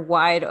guys are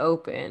wide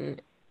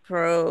open.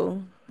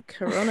 Bro,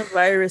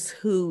 coronavirus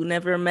who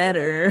never met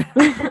her.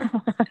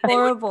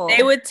 Horrible.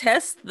 They would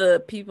test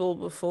the people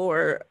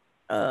before,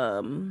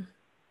 and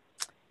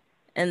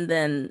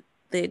then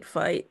they'd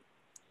fight.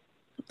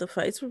 The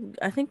fights were,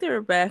 I think they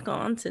were back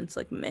on since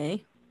like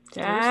May.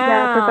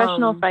 Yeah,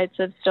 professional fights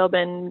have still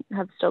been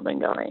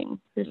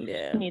going. Just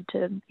need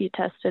to be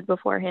tested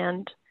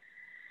beforehand.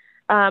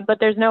 But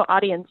there's no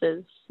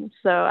audiences,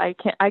 so I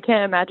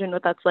can't imagine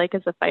what that's like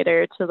as a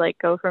fighter to like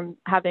go from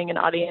having an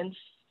audience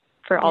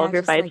for all of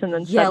your fights like and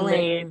then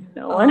yelling. Suddenly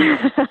no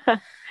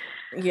one.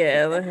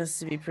 Yeah, that has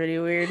to be pretty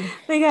weird.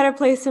 They gotta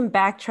play some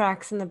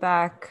backtracks in the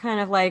back, kind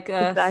of like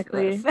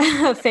Exactly.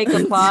 fake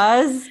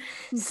applause,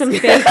 some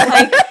fake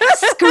like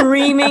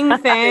screaming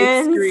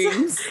fans. Fake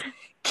screams.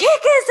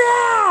 Kick his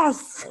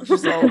ass!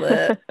 Just all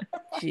that.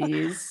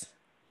 Jeez.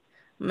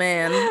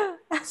 Man.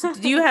 So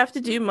do you have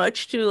to do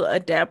much to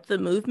adapt the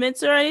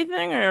movements or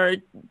anything? Or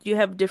do you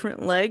have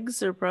different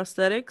legs or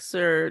prosthetics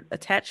or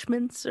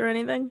attachments or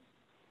anything?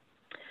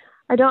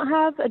 I don't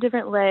have a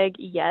different leg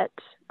yet.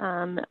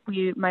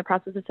 My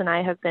prosthetist and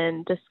I have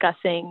been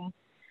discussing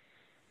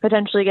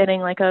potentially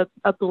getting like a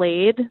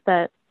blade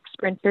that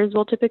sprinters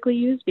will typically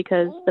use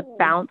because the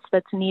bounce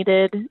that's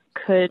needed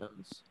could,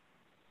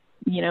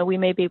 we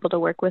may be able to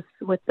work with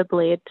the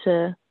blade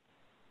to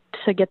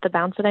get the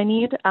bounce that I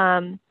need.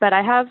 But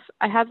I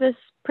have this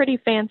pretty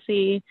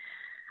fancy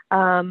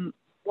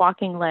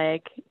walking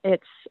leg.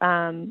 It's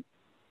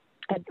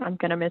I'm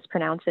going to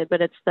mispronounce it,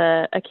 but it's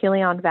the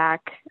Achilleon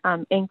vac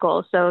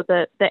ankle. So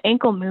the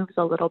ankle moves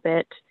a little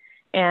bit,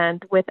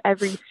 and with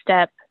every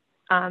step,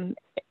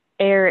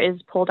 air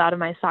is pulled out of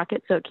my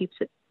socket, so it keeps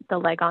the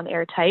leg on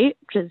air tight,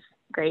 which is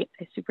great.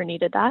 I super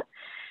needed that.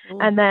 Ooh.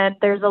 And then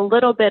there's a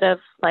little bit of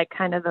like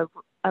kind of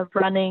a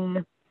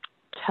running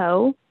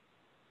toe,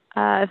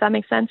 if that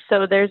makes sense.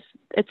 So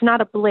it's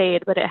not a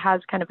blade, but it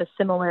has kind of a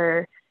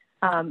similar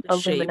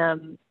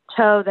aluminum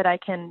toe that I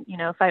can,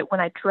 when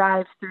I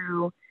drive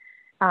through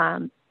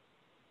from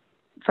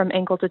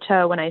ankle to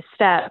toe, when I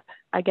step,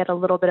 I get a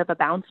little bit of a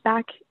bounce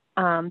back,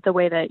 the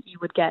way that you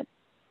would get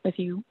if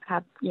you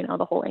have,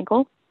 the whole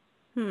ankle.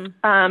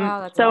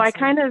 Wow, that's so awesome. I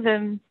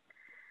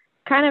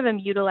kind of am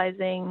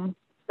utilizing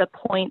the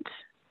point,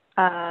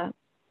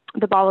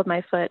 the ball of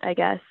my foot, I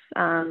guess,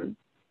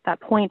 that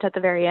point at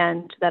the very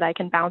end that I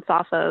can bounce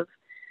off of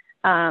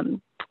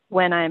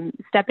when I'm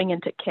stepping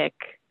into kick.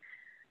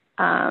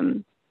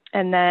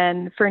 And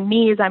then for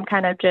knees, I'm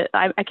kind of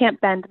I can't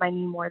bend my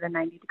knee more than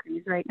 90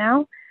 degrees right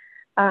now.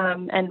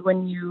 And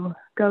when you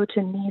go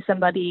to knee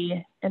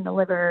somebody in the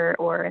liver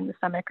or in the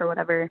stomach or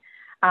whatever,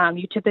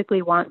 you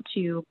typically want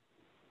to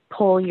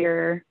pull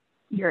your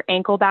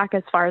ankle back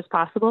as far as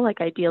possible. Like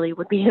ideally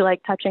would be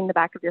like touching the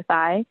back of your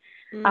thigh.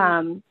 So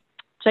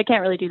I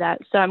can't really do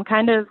that. So I'm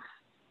kind of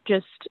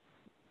just,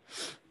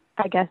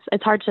 I guess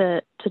it's hard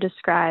to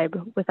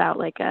describe without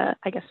like an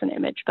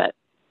image, but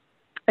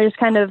I just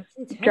kind of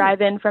drive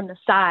in from the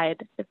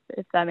side,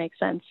 if that makes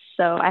sense.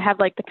 So I have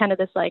like the kind of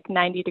this like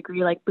 90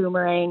 degree, like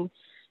boomerang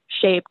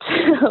shaped,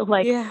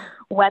 like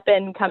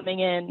weapon coming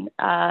in,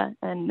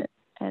 and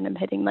I'm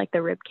hitting like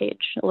the rib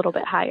cage a little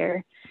bit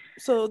higher.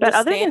 So But the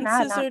other than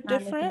that, stances are not anything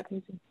different.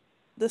 crazy.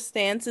 The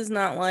stance is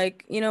not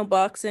like,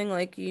 boxing,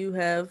 like you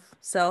have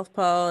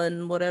southpaw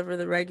and whatever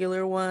the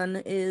regular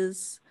one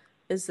is.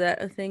 Is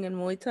that a thing in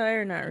Muay Thai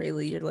or not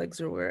really? Your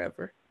legs are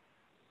wherever.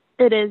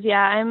 It is,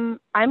 yeah.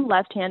 I'm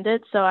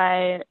left-handed, so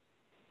I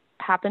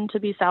happen to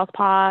be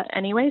southpaw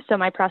anyway. So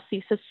my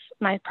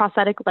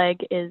prosthetic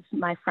leg is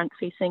my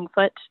front-facing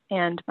foot,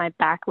 and my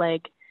back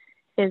leg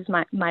is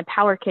my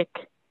power kick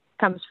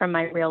comes from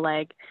my real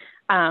leg,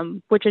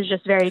 which is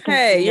just very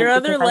convenient. Hey, your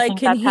other because I leg think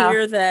can that's how-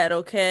 hear that,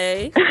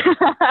 okay?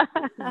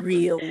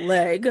 Real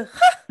leg.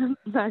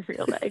 My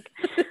real leg.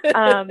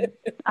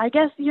 I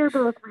guess you're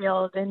both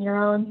real in your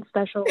own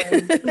special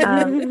ways.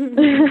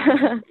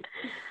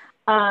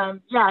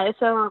 Yeah,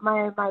 so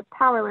my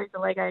power leg, the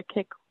leg I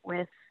kick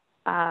with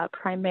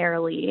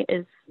primarily,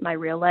 is my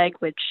real leg,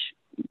 which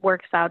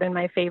works out in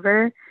my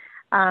favor.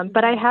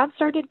 But I have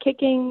started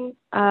kicking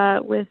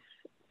with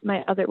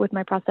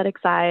my prosthetic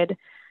side.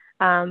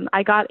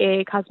 I got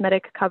a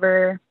cosmetic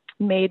cover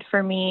made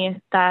for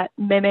me that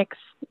mimics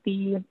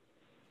the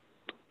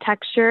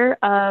texture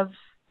of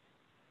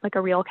like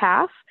a real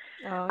calf.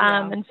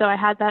 And so I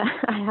had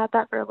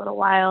that for a little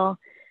while,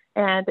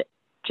 and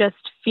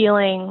just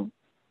feeling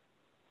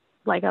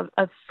like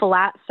a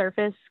flat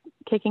surface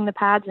kicking the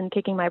pads and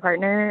kicking my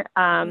partner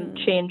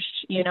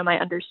changed, my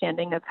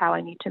understanding of how I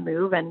need to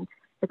move, and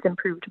it's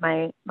improved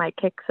my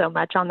kick so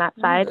much on that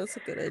side. That's a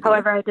good idea.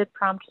 However, I did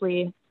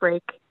promptly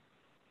break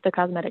the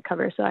cosmetic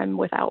cover, so I'm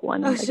without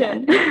one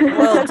again.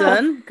 Well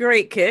done.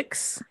 Great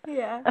kicks.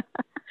 Yeah.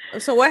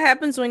 So what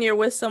happens when you're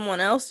with someone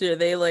else? Are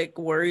they like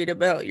worried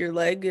about your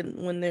leg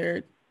and when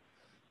they're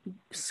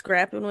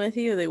scrapping with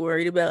you? Are they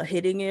worried about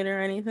hitting it or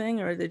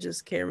anything, or are they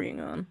just carrying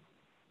on?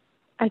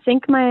 I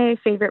think my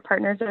favorite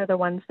partners are the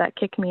ones that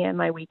kick me in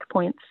my weak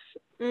points,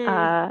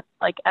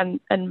 like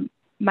and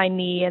my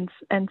knee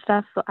and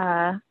stuff.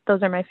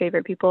 Those are my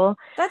favorite people.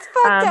 That's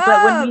fucked up.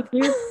 But when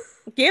we do,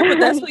 Yeah, but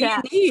that's what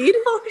you need.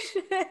 Oh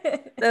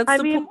shit.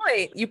 That's the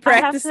point. You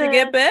practice to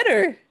get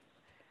better.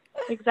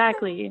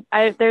 Exactly.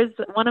 There's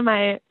one of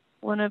my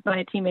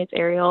teammates,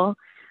 Ariel.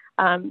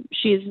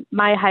 She's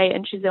my height,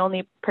 and she's the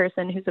only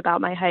person who's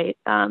about my height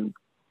in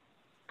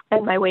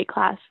my weight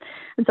class.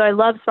 And so I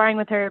love sparring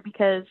with her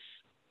because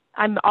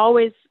I'm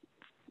always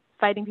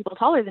fighting people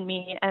taller than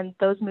me, and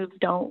those moves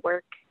don't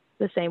work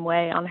the same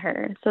way on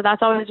her. So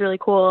that's always really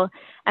cool.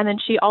 And then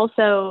she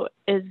also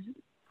is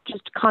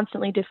just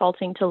constantly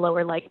defaulting to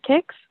lower leg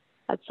kicks.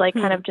 That's like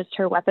kind of just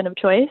her weapon of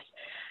choice.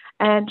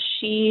 And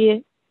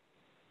she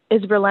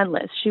is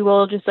relentless. She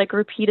will just like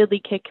repeatedly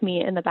kick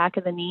me in the back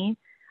of the knee,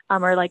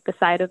 or like the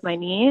side of my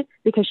knee,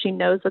 because she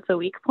knows that's a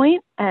weak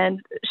point.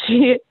 And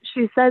she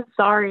said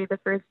sorry the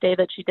first day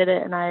that she did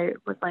it. And I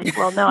was like,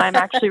 well, no, I'm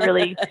actually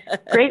really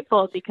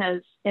grateful,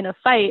 because in a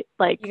fight,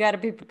 like, you got to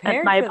be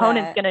prepared. My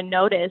opponent's going to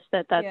notice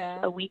that that's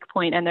a weak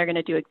point, and they're going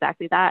to do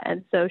exactly that.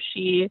 And so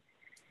she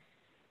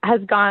has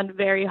gone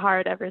very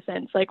hard ever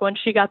since. Like when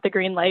she got the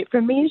green light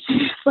from me,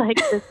 she's like,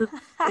 this is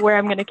where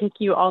I'm going to kick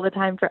you all the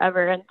time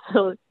forever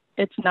until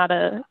it's not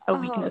a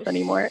weakness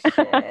anymore.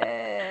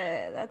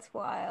 Shit. That's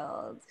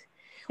wild.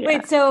 Yeah.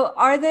 Wait, so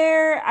are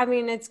there, I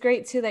mean, it's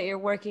great too that you're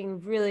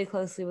working really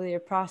closely with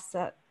your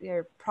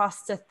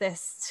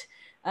prosthetist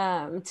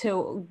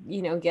to,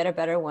 get a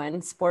better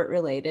one sport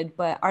related.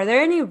 But are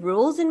there any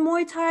rules in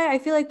Muay Thai? I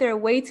feel like there are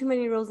way too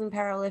many rules in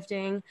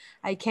powerlifting.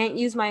 I can't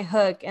use my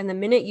hook. And the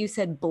minute you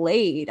said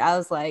blade, I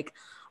was like,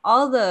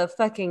 all the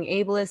fucking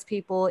ableist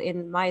people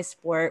in my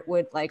sport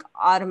would like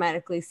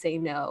automatically say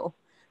no.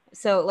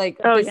 So like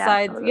Oh yeah,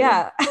 besides, totally.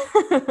 yeah.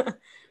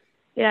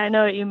 Yeah, I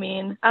know what you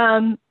mean.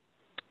 I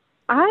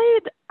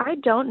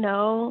don't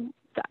know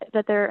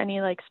that there are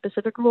any like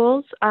specific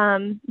rules.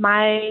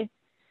 My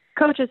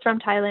coach is from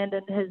Thailand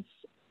and has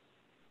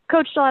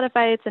coached a lot of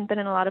fights and been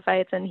in a lot of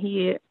fights, and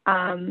he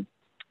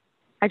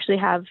actually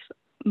have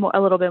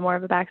a little bit more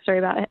of a backstory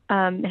about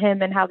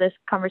him and how this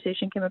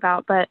conversation came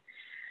about. But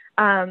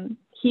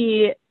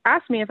he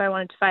asked me if I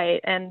wanted to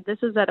fight, and this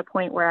was at a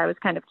point where I was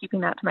kind of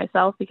keeping that to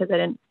myself because I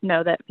didn't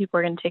know that people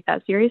were going to take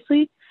that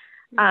seriously.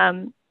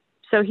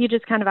 So he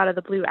just kind of out of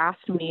the blue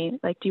asked me,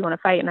 like, do you want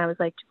to fight? And I was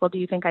like, well, do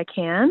you think I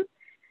can?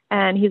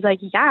 And he's like,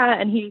 yeah.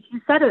 And he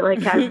said it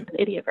like I was an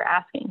idiot for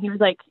asking. He was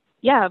like,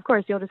 yeah, of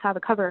course, you'll just have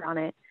a cover on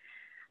it.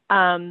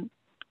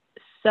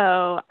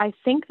 So I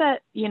think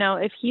that,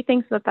 if he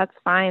thinks that that's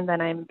fine,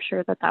 then I'm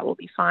sure that that will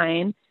be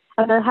fine.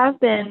 And there have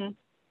been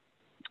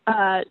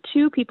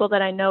two people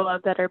that I know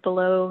of that are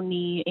below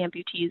knee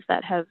amputees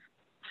that have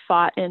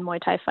fought in Muay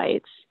Thai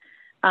fights.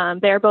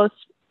 They're both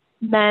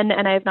men,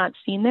 and I have not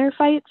seen their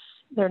fights.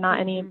 They're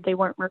not they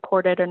weren't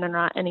recorded, and they're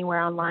not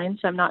anywhere online.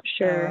 So I'm not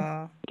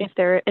sure if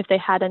they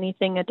had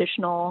anything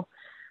additional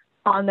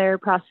on their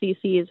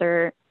prostheses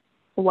or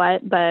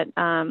what, but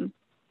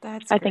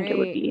That's I great. think it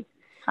would be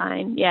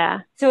fine. Yeah.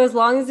 So as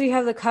long as you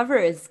have the cover,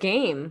 it's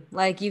game.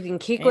 Like you can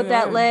kick with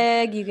that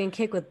leg, you can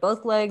kick with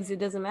both legs. It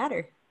doesn't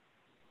matter.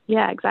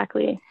 Yeah,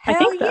 exactly. Hell I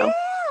think so.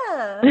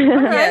 Yeah.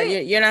 Yeah,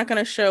 Right. you're not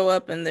gonna show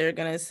up and they're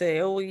gonna say,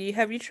 "Oh,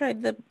 have you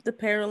tried the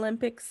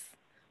Paralympics?"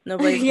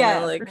 Nobody's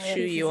gonna like shoo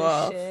Pieces you of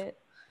off. shit.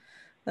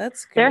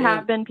 That's There great.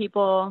 have been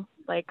people,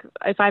 like,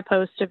 if I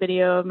post a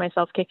video of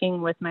myself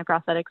kicking with my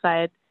prosthetic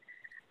side,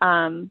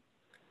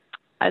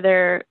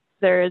 there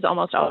is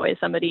almost always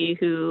somebody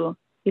who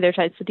either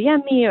tries to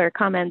DM me or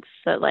comments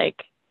that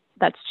like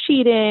that's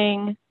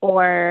cheating,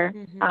 or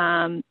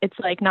it's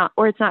like not,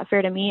 or it's not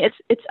fair to me.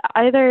 It's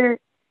either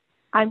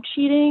I'm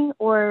cheating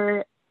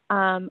or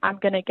I'm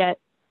gonna get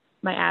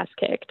my ass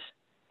kicked.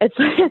 It's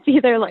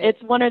either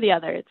it's one or the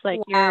other. It's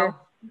like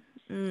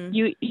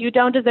you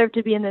don't deserve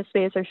to be in this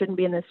space or shouldn't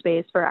be in this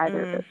space for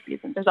either of those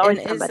reasons. There's always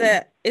And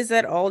somebody. is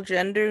that all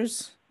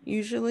genders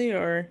usually,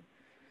 or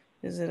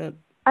is it a?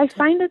 I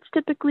find it's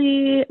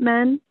typically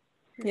men.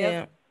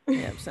 Yeah,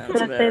 sounds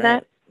Did I about say right.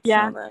 that?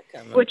 Yeah, Saw that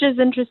coming. which is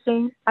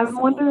interesting. I'm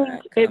wondering.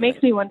 It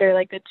makes me wonder,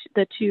 like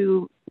the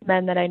two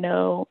men that I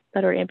know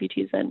that are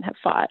amputees and have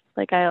fought.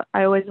 Like I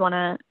always want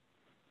to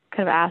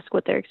kind of ask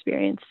what their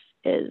experience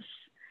is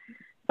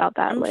about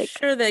that. I'm like,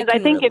 sure they 'cause I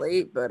can think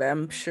relate, but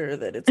I'm sure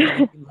that it's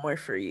gonna be more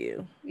for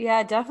you.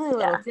 Yeah, definitely a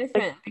little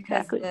different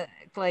because exactly.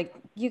 like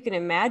you can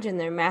imagine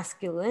their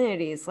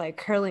masculinity is like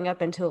curling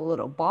up into a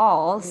little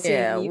ball. Yeah, Seeing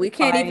you fight. we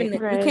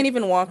can't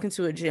even walk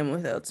into a gym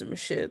without some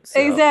shit. So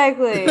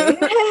Exactly.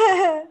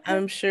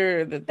 I'm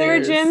sure that There are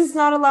gyms there's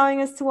not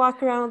allowing us to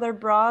walk around with our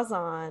bras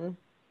on.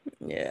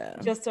 yeah.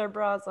 Just our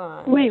bras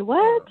on. Wait,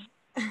 what?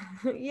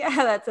 Yeah,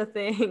 that's a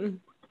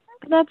thing.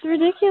 That's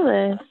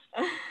ridiculous.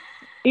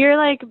 You're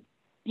like,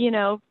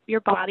 your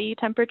body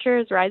temperature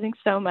is rising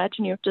so much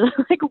and you have to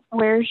like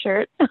wear a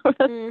shirt.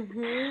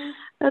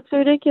 That's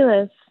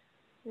ridiculous.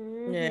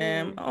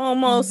 Yeah, I'm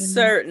almost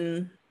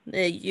certain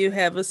that you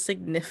have a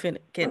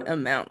significant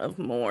amount of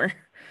more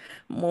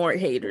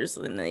haters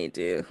than they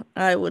do.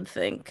 I would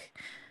think.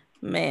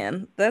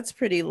 Man, that's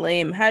pretty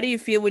lame. How do you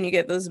feel when you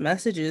get those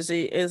messages?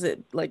 Is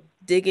it like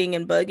digging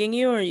and bugging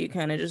you, or you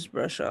kind of just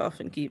brush off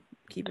and keep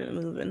it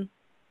moving?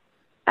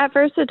 At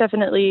first, it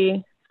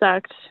definitely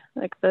sucked.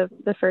 Like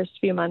the first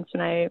few months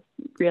when I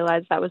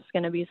realized that was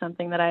going to be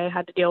something that I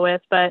had to deal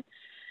with. But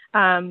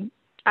I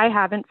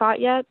haven't fought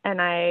yet, and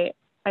I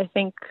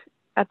think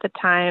at the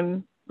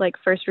time, like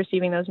first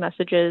receiving those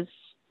messages,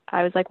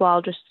 I was like,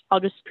 well, I'll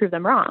just prove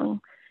them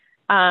wrong.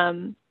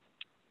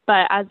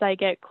 But as I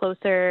get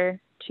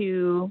closer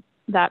to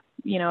that,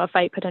 a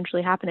fight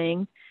potentially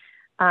happening,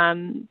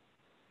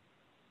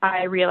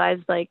 I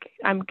realized like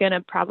I'm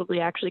gonna probably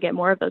actually get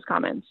more of those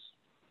comments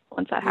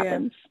once that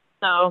happens.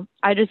 So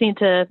I just need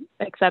to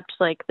accept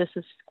like this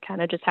is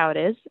kind of just how it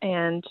is,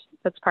 and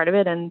that's part of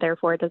it, and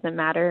therefore it doesn't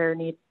matter or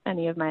need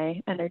any of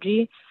my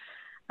energy.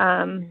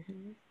 I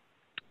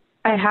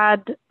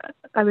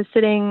was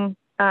sitting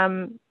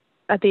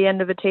at the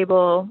end of a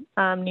table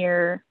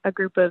near a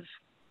group of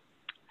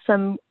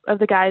some of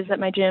the guys at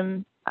my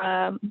gym.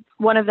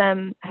 One of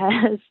them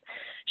has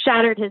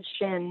shattered his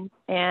shin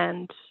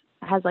and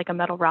has like a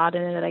metal rod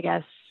in it, I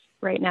guess,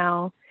 right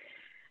now.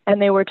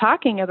 And they were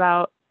talking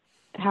about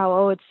how,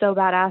 oh, it's so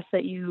badass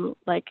that you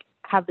like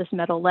have this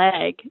metal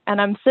leg. And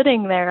I'm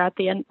sitting there at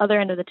the other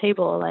end of the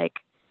table, like,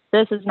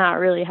 this is not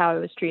really how I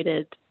was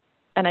treated.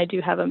 And I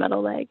do have a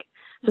metal leg.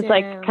 So it's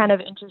like kind of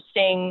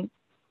interesting,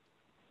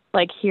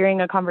 like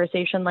hearing a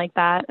conversation like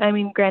that. I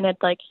mean, granted,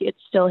 like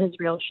it's still his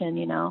real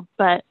shin,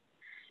 but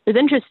was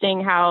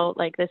interesting how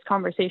like this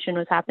conversation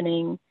was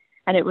happening,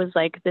 and it was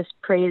like this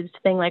praised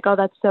thing, like, oh,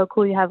 that's so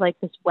cool, you have like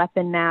this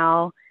weapon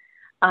now.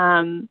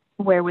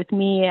 Where with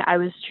me, I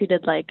was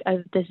treated like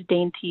this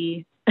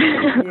dainty,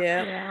 Yeah.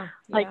 Yeah.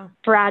 like Yeah.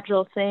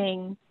 fragile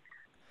thing.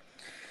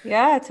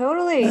 Yeah,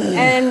 totally.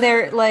 And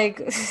they're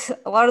like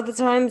a lot of the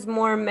times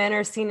more men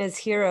are seen as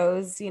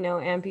heroes,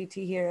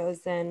 amputee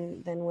heroes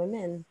than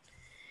women.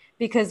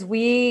 Because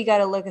we got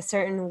to look a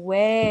certain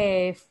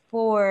way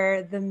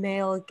for the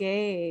male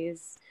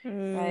gaze,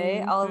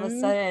 right? All of a Hmm.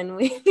 sudden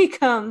we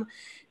become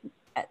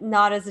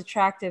not as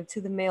attractive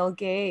to the male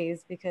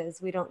gaze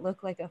because we don't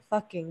look like a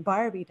fucking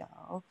Barbie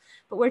doll.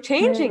 But we're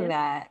changing Right.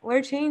 that.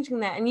 We're changing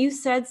that. And you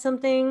said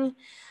something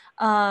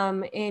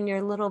in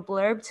your little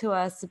blurb to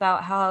us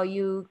about how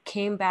you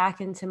came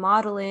back into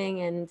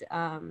modeling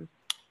and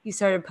you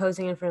started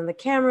posing in front of the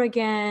camera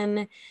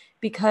again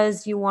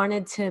because you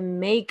wanted to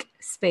make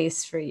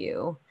space for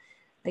you.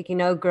 Like,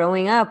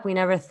 growing up, we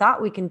never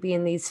thought we can be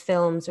in these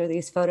films or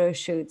these photo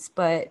shoots,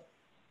 but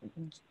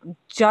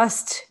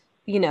just,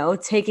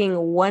 taking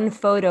one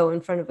photo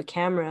in front of a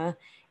camera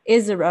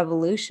is a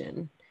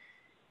revolution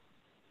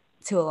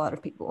to a lot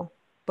of people.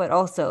 But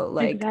also,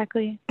 like,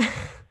 Exactly.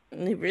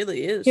 It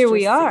really is here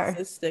we just are.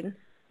 existing.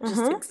 Just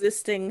Uh-huh.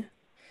 existing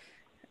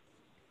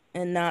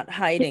and not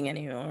hiding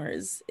anymore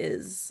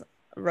is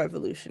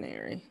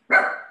revolutionary.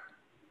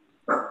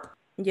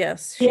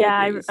 Yes, she Yeah,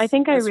 I agrees.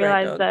 think I That's right,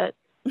 realized dog. that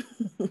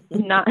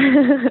not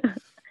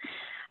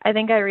I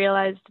think I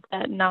realized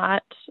that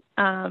not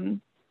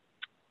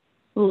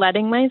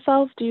letting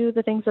myself do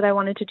the things that I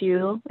wanted to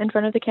do in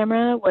front of the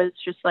camera was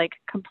just like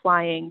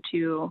complying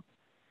to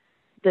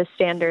the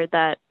standard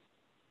that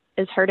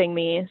is hurting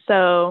me.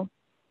 So,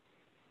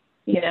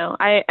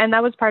 and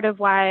that was part of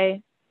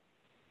why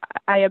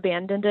I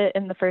abandoned it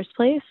in the first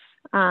place.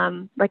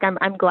 Like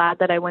I'm glad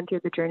that I went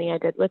through the journey I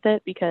did with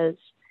it, because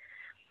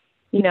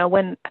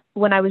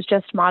when I was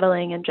just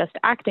modeling and just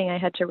acting, I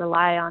had to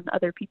rely on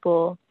other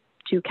people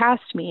to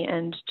cast me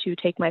and to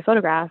take my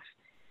photograph.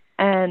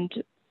 And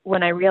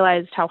when I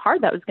realized how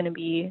hard that was going to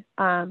be,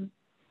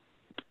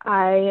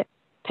 I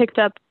picked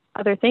up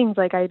other things.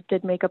 Like I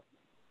did makeup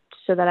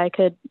so that I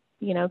could,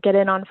 get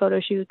in on photo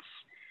shoots.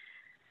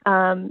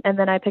 And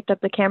then I picked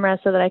up the camera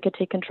so that I could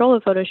take control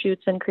of photo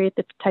shoots and create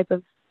the type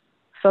of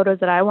photos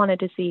that I wanted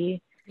to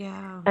see.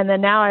 Yeah. And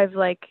then now I've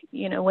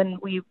when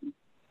we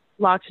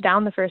locked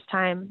down the first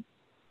time,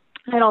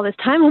 I had all this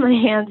time on my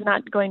hands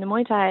not going to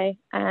Muay Thai,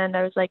 and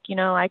I was like,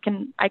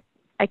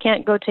 I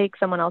can't go take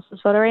someone else's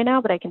photo right now,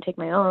 but I can take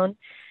my own.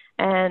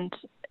 And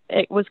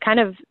it was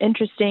kind of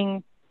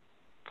interesting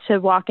to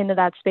walk into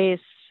that space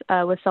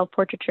with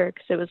self-portraiture,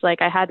 because it was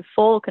like I had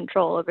full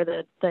control over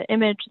the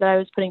image that I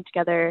was putting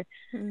together,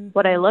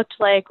 what I Hmm. looked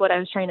like, what I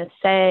was trying to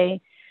say.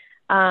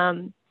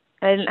 I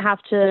didn't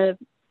have to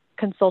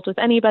consult with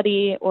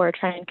anybody or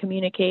try and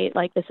communicate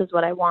like, this is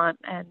what I want,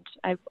 and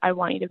I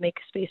want you to make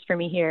space for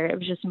me here. It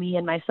was just me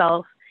and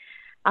myself.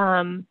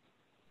 Um,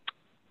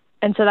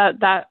 and so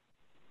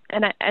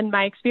and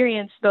my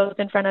experience both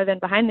in front of and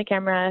behind the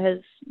camera has,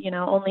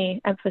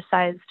 only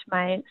emphasized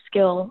my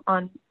skill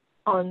on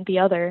the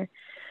other.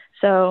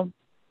 So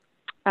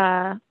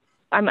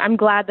I'm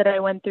glad that I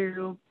went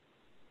through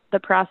the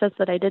process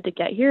that I did to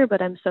get here,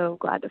 but I'm so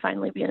glad to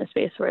finally be in a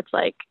space where it's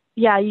like,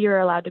 yeah, you're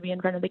allowed to be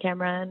in front of the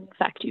camera, and in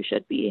fact you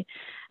should be.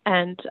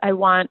 And I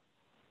want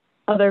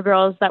other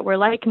girls that were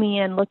like me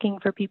and looking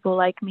for people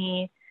like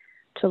me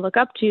to look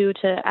up to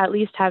at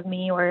least have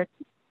me, or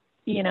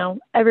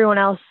everyone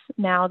else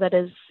now that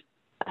is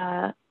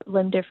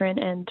limb different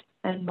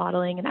and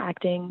modeling and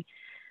acting,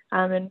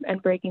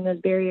 and breaking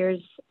those barriers.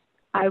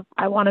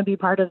 I want to be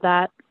part of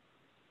that.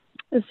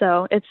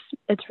 So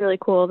it's really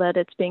cool that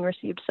it's being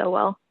received so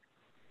well.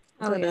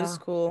 Oh, That is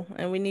yeah. cool.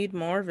 And we need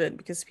more of it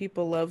because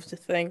people love to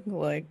think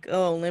like,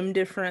 oh, limb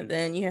different,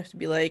 then you have to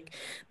be like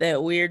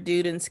that weird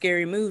dude in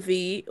Scary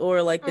Movie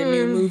or like the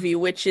new Mm, movie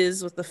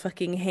Witches with the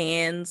fucking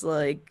hands.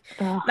 Like,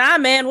 Oh, nah,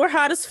 man, we're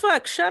hot as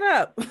fuck. Shut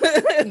up.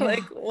 yeah.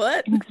 Like,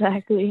 what?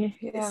 exactly.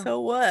 Yeah. So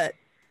what?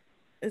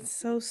 It's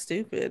so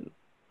stupid.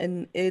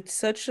 And it's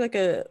such like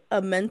a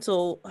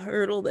mental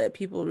hurdle that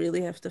people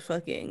really have to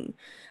fucking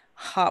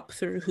hop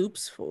through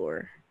hoops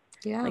for.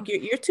 Yeah. Like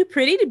you're too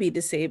pretty to be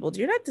disabled.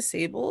 You're not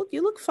disabled.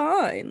 You look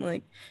fine.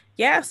 Like,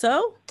 yeah,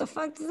 so The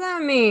fuck does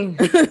that mean?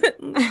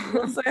 what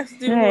else I have to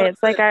do more? Right.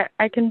 It's like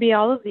I can be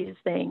all of these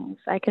things.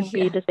 I can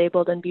be Yeah,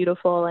 disabled and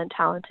beautiful and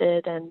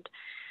talented and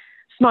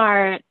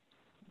smart.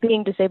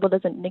 Being disabled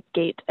doesn't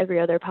negate every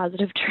other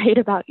positive trait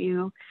about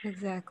you.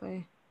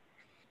 exactly.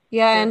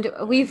 Yeah, and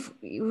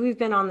Definitely. we've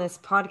been on this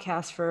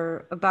podcast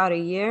for about a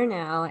year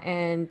now,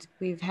 and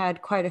we've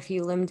had quite a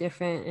few limb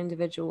different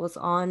individuals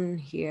on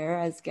here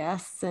as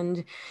guests,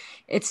 and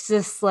it's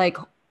just like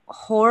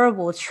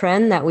horrible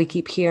trend that we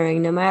keep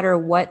hearing, no matter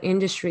what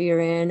industry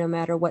you're in, no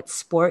matter what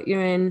sport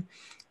you're in,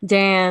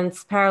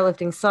 dance,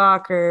 powerlifting,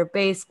 soccer,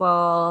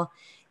 baseball,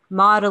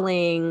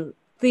 modeling,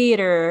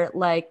 theater,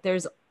 like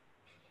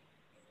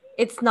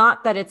it's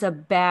not that it's a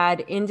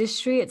bad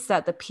industry, it's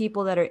that the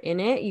people that are in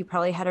it, you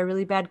probably had a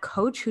really bad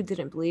coach who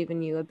didn't believe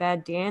in you, a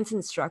bad dance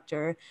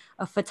instructor,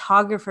 a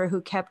photographer who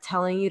kept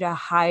telling you to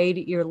hide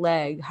your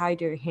leg,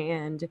 hide your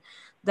hand.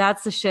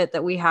 That's the shit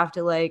that we have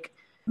to like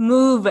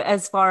move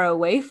as far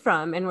away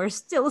from, and we're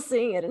still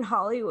seeing it in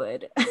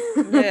Hollywood.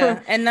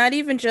 Yeah, and not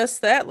even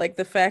just that, like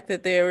the fact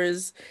that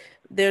there's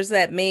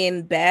that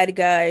main bad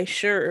guy,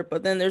 sure,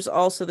 but then there's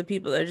also the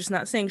people that are just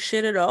not saying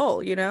shit at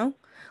all, you know?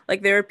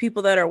 Like there are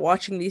people that are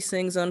watching these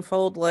things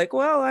unfold like,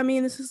 well, I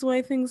mean, this is the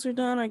way things are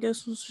done. I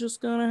guess it's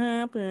just gonna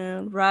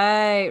happen.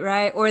 Right,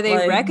 right. Or they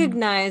Like,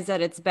 recognize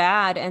that it's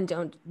bad and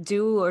don't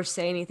do or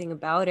say anything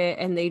about it.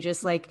 And they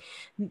just like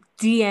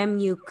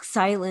DM you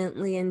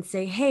silently and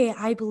say, hey,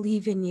 I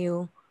believe in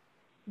you,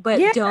 but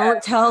yeah,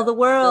 don't tell the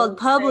world don't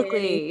say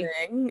publicly.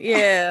 anything.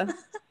 Yeah.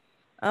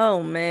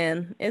 Oh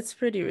man, it's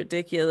pretty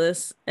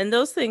ridiculous. And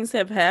those things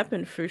have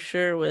happened for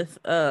sure with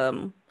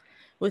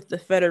the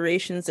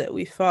federations that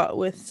we fought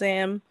with,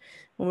 Sam,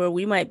 where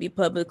we might be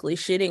publicly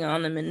shitting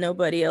on them and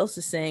nobody else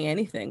is saying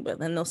anything, but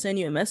then they'll send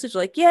you a message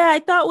like, "Yeah, I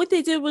thought what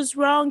they did was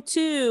wrong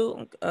too."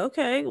 Like,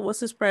 okay, what's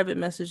this private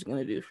message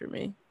going to do for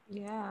me?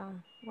 Yeah.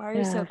 Why are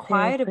you so Yeah,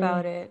 quiet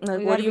about seriously. it? Like,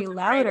 We what got are to you be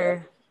afraid of?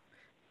 louder.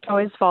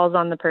 Always falls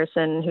on the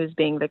person who's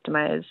being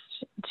victimized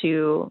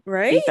to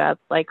Right? speak up.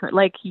 Like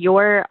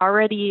you're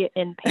already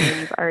in pain,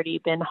 you've already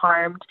been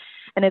harmed,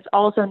 and it's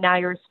also now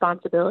your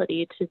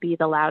responsibility to be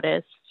the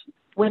loudest.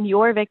 When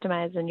you're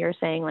victimized and you're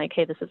saying like,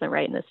 "Hey, this isn't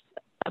right, and this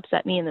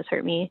upset me, and this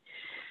hurt me,"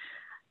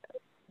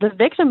 the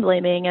victim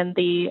blaming and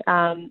the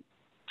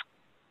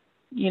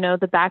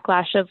the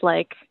backlash of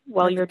like,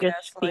 well, And the you're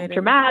just being gaslighting.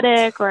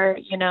 dramatic, or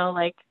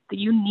like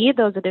you need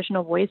those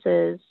additional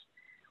voices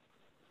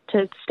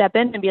to step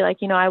in and be like,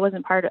 I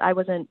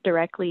wasn't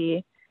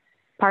directly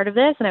part of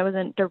this, and I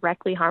wasn't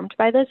directly harmed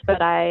by this,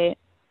 but I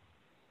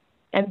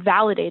am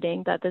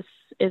validating that this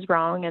is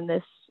wrong and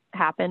this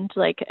happened.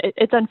 Like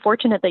it's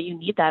unfortunate that you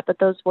need that, but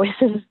those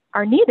voices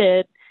are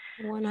needed.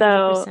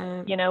 So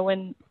 100%.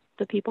 when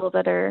the people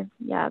that are,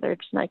 they're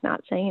just like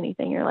not saying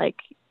anything, you're like,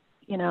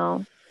 you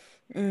know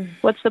Mm,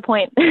 what's the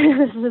point? This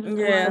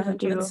yeah, doesn't that's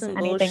do some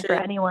anything for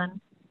bullshit.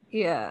 anyone.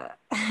 Yeah.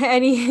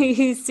 And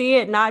you see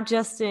it not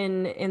just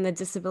in the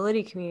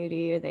disability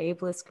community or the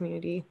ableist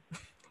community.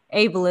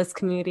 I The like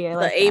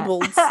that.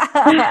 ableds.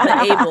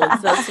 The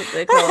ableds, that's what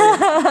they call it.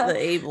 The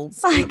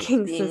ableds. Ableds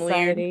Fucking being weird.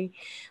 society.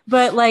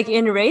 But like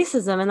in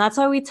racism, and that's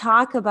why we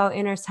talk about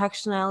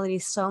intersectionality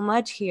so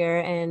much here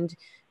and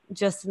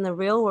just in the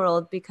real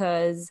world,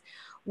 because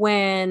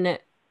when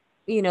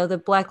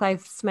the Black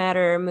Lives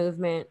Matter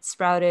movement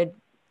sprouted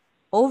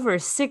over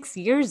 6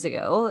 years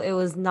ago, it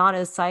was not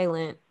as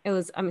silent. It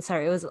was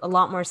a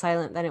lot more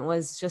silent than it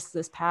was just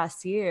this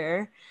past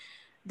year.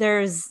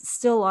 There's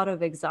still a lot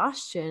of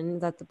exhaustion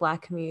that the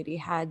Black community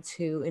had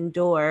to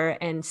endure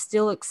and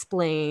still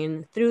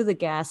explain through the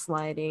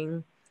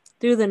gaslighting,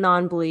 through the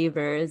non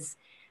believers,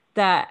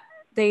 that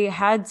they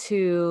had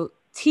to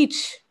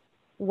teach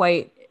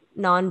white,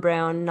 non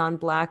brown, non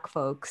Black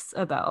folks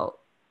about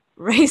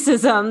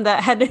racism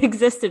that had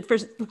existed for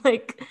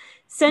like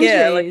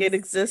Yeah, like it centuries.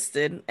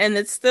 existed. And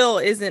it still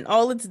isn't.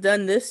 All it's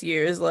done this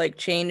year is like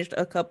changed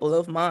a couple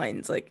of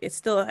minds. Like it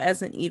still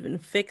hasn't even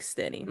fixed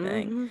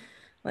anything. Mm-hmm.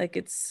 Like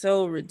it's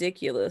so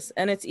ridiculous.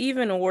 And it's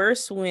even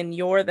worse when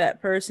you're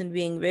that person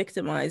being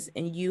victimized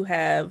and you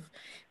have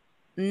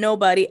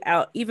nobody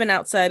out, even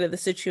outside of the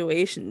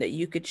situation that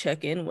you could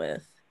check in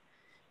with.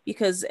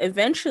 Because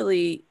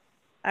eventually,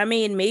 I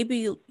mean,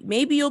 maybe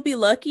you'll be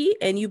lucky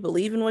and you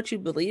believe in what you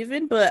believe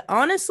in, but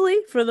honestly,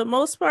 for the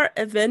most part,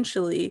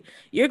 eventually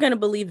you're going to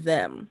believe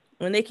them.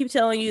 When they keep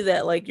telling you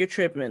that like you're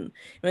tripping,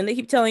 when they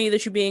keep telling you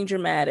that you're being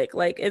dramatic,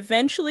 like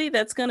eventually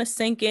that's going to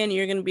sink in.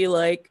 You're going to be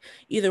like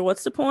either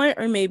what's the point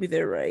or maybe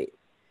they're right.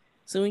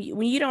 So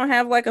when you don't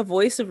have like a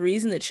voice of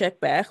reason to check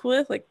back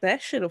with, like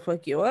that shit'll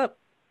fuck you up.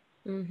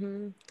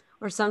 Mm-hmm.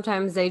 Or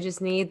sometimes they just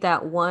need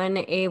that one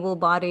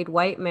able-bodied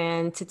white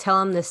man to tell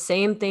them the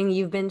same thing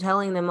you've been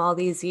telling them all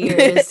these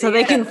years so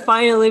they can Yeah.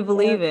 finally Yeah.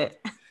 believe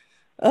it.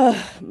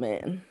 Oh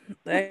man,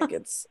 that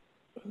gets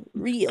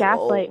real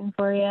old. Gaslighting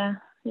for you.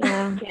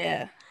 Yeah.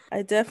 Yeah,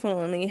 I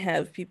definitely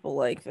have people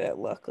like that,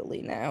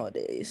 luckily,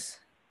 nowadays.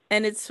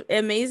 And it's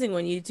amazing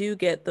when you do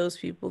get those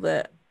people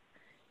that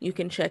you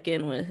can check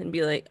in with and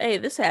be like, hey,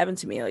 this happened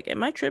to me. Like,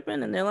 am I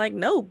tripping? And they're like,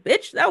 no,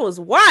 bitch, that was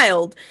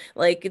wild.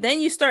 Like,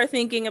 then you start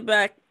thinking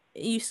about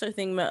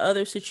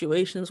other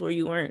situations where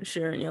you weren't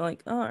sure and you're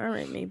like, oh, all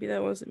right, maybe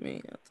that wasn't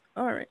me.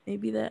 All right,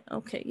 maybe that.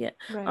 Okay, yeah.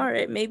 All Right.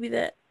 right, maybe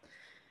that.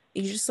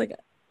 You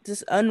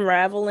just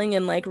unraveling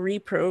and like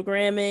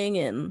reprogramming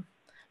and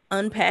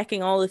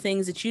unpacking all the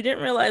things that you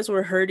didn't realize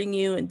were hurting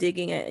you and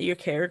digging at your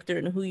character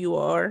and who you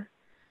are.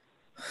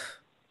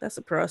 That's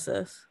a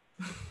process.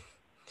 To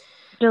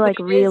But like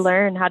it is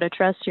relearn how to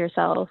trust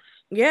yourself.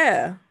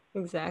 Yeah.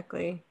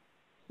 exactly.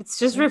 It's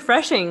just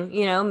refreshing,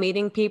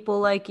 meeting people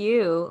like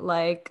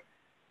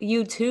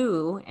you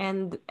too,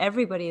 and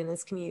everybody in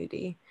this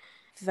community.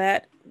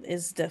 That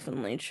is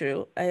definitely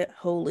true. I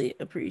wholly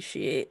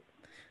appreciate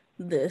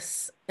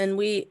this. And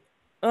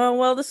Oh,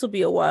 well, this will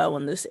be a while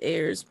when this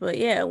airs, but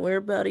yeah, we're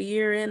about a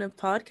year in of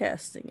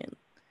podcasting, and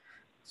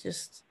it's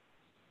just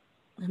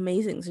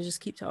amazing to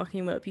just keep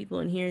talking about people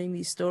and hearing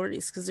these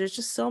stories because there's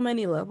just so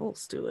many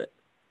levels to it,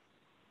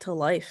 to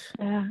life.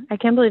 Yeah, I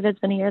can't believe it's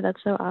been a year.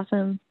 That's so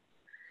awesome.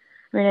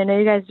 I mean, I know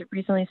you guys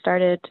recently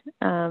started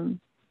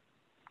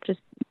just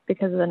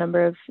because of the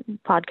number of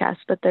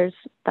podcasts, but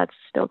that's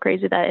still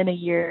crazy that in a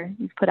year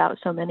you've put out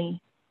so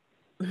many.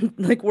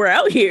 Like, we're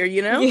out here,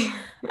 you know? Yeah.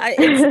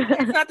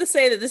 It's not to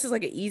say that this is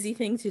like an easy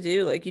thing to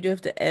do. Like, you do have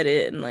to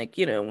edit and, like,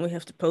 we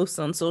have to post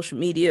on social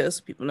media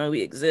so people know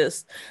we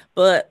exist.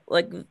 But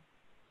like,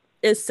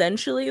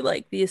 essentially,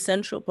 like, the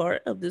essential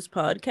part of this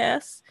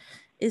podcast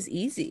is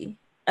easy.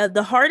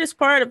 The hardest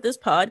part of this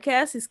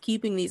podcast is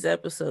keeping these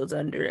episodes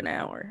under an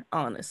hour,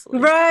 honestly.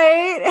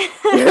 Right.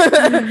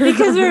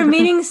 Because we're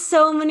meeting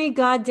so many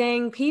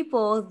goddamn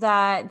people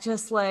that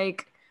just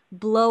like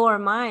blow our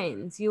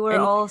minds. You were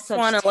And we all just such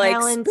want to we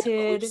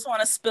talented. just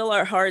want to spill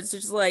our hearts,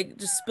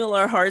 just spill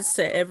our hearts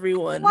to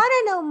everyone. Want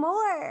to know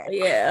more?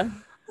 Yeah,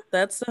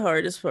 that's the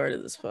hardest part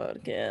of this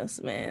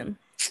podcast, man.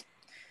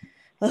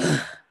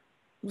 Well,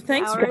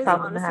 thanks An for hour is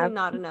problem to honestly have.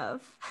 not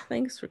enough.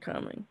 thanks for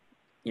coming.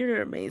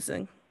 You're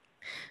amazing.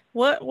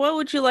 What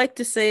would you like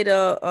to say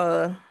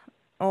to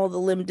all the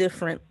limb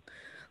different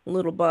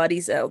little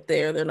bodies out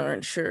there that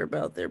aren't sure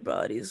about their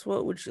bodies?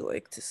 What would you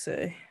like to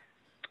say?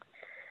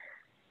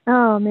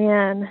 Oh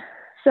man,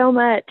 so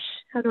much.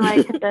 How do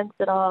I condense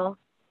it all?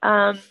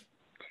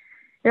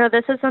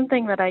 This is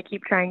something that I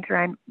keep trying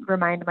to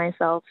remind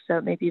myself so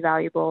it may be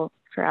valuable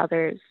for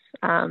others.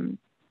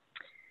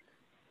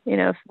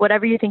 If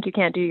whatever you think you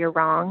can't do, you're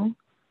wrong.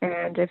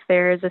 And if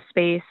there is a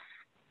space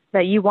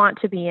that you want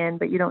to be in,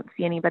 but you don't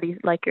see anybody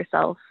like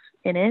yourself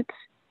in it,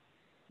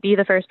 be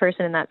the first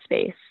person in that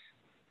space.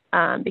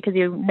 Because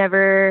you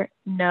never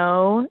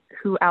know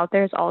who out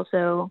there is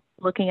also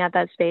looking at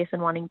that space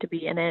and wanting to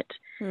be in it.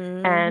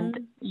 Mm-hmm. And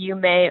you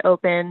may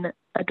open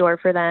a door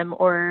for them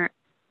or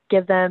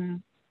give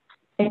them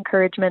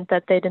encouragement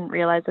that they didn't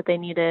realize that they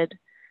needed.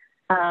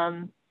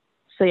 So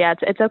yeah,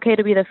 it's okay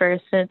to be the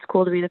first, and it's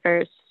cool to be the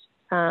first.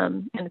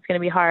 And it's going to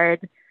be hard,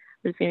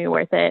 but it's going to be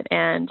worth it.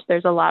 And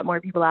there's a lot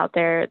more people out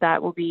there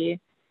that will be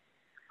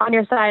on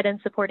your side and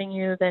supporting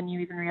you than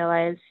you even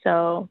realize.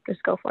 So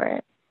just go for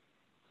it.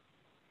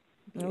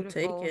 I'll take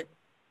Beautiful. it.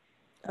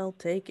 I'll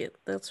take it.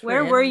 That's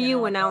Where for were any and you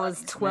all when I was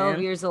bodies, 12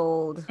 man. years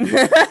old?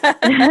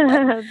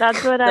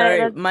 That's what Sorry,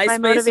 that's my MySpace was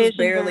motivation for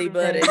barely everything.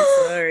 budding.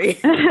 Sorry.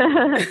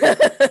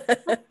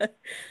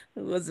 It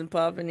wasn't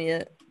popping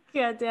yet.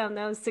 God damn,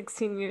 that was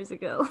 16 years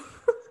ago.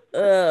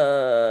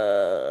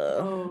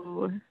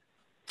 Oh.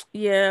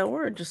 Yeah,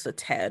 we're just a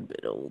tad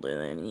bit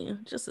older than you.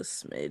 Just a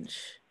smidge.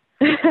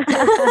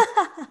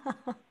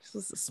 Just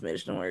a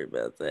smidge. Don't worry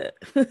about that.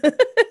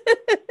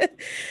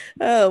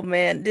 Oh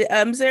man.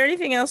 Is there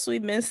anything else we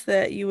missed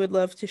that you would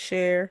love to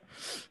share?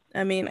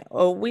 I mean,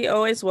 we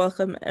always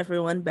welcome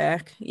everyone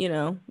back.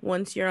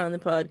 Once you're on the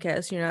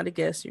podcast, you're not a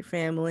guest, you're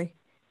family.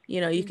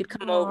 You could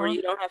come over. Aw.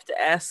 You don't have to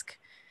ask.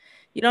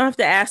 You don't have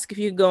to ask if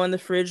you go in the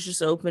fridge,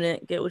 just open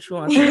it, get what you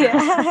want.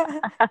 Yeah.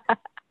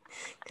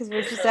 Because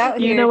we're just out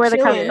here. You know where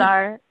chilling. the cups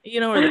are. You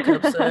know where the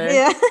cups are.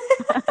 Yeah.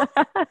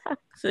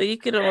 So you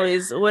can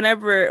always,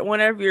 whenever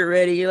you're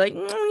ready, you're like, you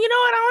know what?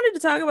 I wanted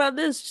to talk about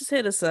this. Just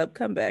hit us up.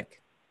 Come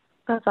back.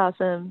 That's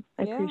awesome.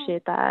 I Yeah.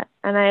 appreciate that.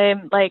 And I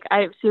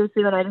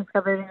seriously, when I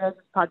discovered you guys'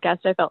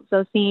 podcast, I felt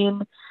so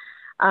seen.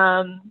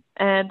 And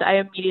I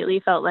immediately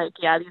felt like,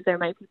 yeah, these are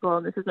my people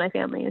and this is my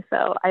family.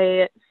 So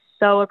I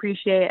so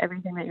appreciate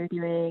everything that you're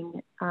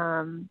doing.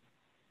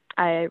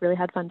 I really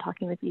had fun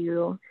talking with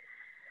you.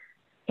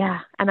 Yeah.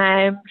 And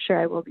I'm sure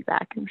I will be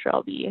back. I'm sure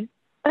I'll be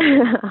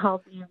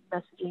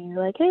messaging you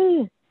like,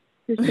 hey,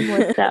 here's some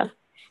more stuff.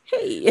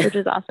 Hey. Which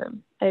is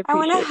awesome. I appreciate I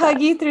want to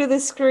hug you through the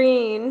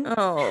screen.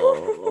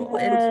 Oh,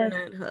 Yes.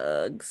 internet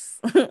hugs.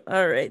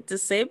 All right.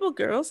 Disabled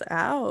girls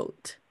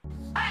out.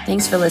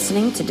 Thanks for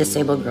listening to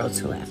Disabled Girls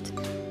Who Left.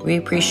 We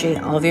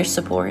appreciate all of your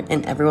support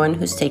and everyone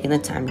who's taken the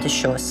time to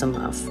show us some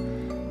love.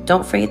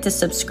 Don't forget to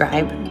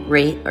subscribe,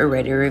 rate, or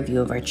write a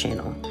review of our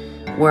channel.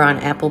 We're on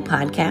Apple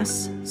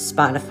Podcasts,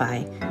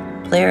 Spotify,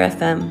 Player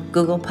FM,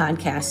 Google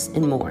Podcasts,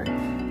 and more.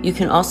 You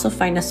can also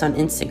find us on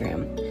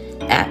Instagram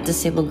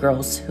 @Disabled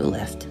Girls Who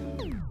Left.